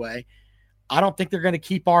of anyway. I don't think they're going to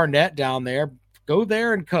keep Arnett down there. Go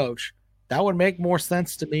there and coach. That would make more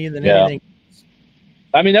sense to me than anything.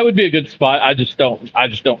 I mean, that would be a good spot. I just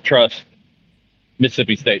don't trust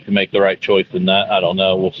Mississippi State to make the right choice in that. I don't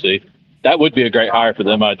know. We'll see. That would be a great hire for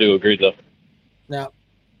them. I do agree, though. Yeah.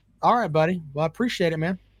 All right, buddy. Well, I appreciate it,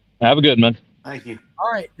 man. Have a good one. Thank you.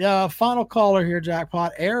 All right. Final caller here,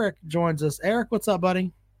 Jackpot. Eric joins us. Eric, what's up,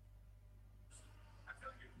 buddy?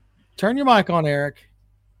 Turn your mic on, Eric.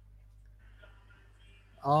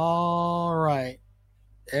 All right.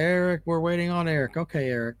 Eric, we're waiting on Eric. Okay,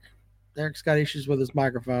 Eric. Eric's got issues with his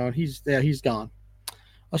microphone. He's gone.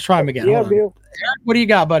 Let's try him again. Yeah, Bill. Eric, what do you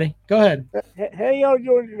got, buddy? Go ahead. How y'all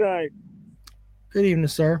doing tonight? Good evening,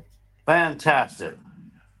 sir. Fantastic.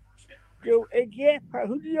 So, Jackpot,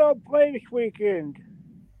 who do y'all play this weekend?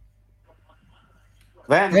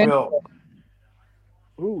 Vanderbilt.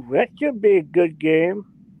 Ooh, that should be a good game.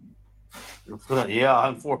 Yeah,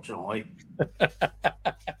 unfortunately.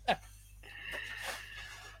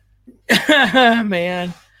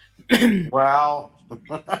 Man. Wow.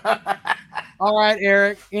 All right,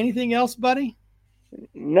 Eric. Anything else, buddy?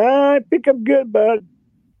 No, I think I'm good, bud.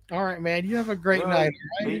 All right, man. You have a great night.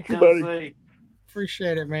 Right? Tennessee.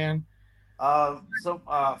 Appreciate it, man.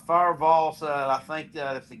 Fireball said, I think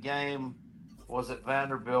that if the game was at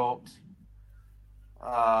Vanderbilt,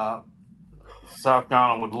 South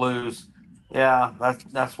Carolina would lose. Yeah,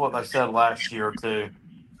 that's what they said last year too.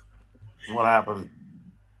 What happened?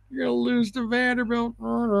 You're gonna lose to Vanderbilt.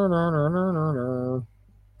 No,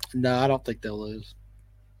 I don't think they'll lose.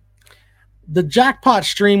 The jackpot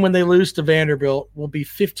stream when they lose to Vanderbilt will be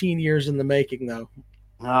 15 years in the making, though.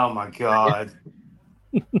 Oh my God.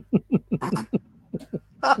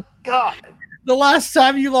 Oh, God. The last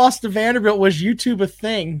time you lost to Vanderbilt was YouTube a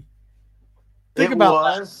thing. Think about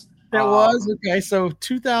that. It was? Okay, so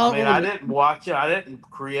 2000. I mean, I didn't watch it. I didn't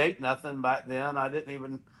create nothing back then. I didn't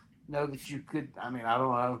even know that you could. I mean, I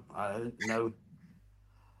don't know. I didn't know.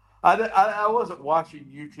 I wasn't watching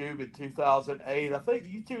YouTube in 2008. I think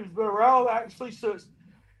YouTube's been around actually since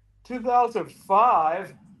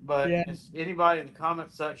 2005. But anybody in the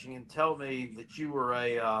comment section can tell me that you were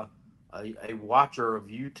a watcher of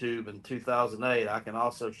YouTube in 2008. I can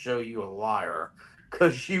also show you a liar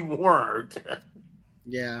because you weren't.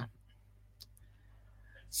 Yeah.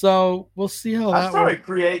 So we'll see how that I started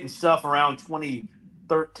creating stuff around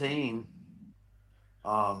 2013.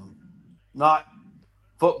 Not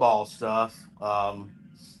football stuff.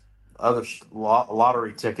 Other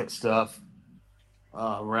lottery ticket stuff.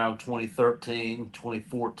 Around 2013,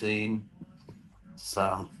 2014.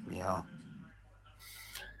 So, yeah.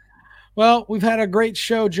 Well, we've had a great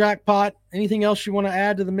show, Jackpot. Anything else you want to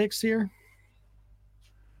add to the mix here?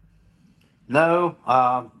 No,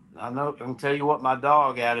 I know. I can tell you what my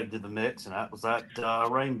dog added to the mix, and that was that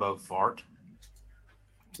rainbow fart.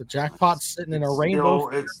 The jackpot's sitting in a rainbow.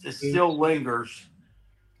 It still lingers.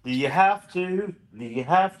 Do you have to? Do you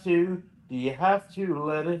have to? Do you have to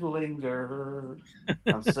let it linger?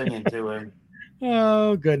 I'm singing to him.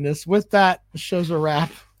 Oh, goodness. With that, the show's a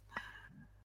wrap.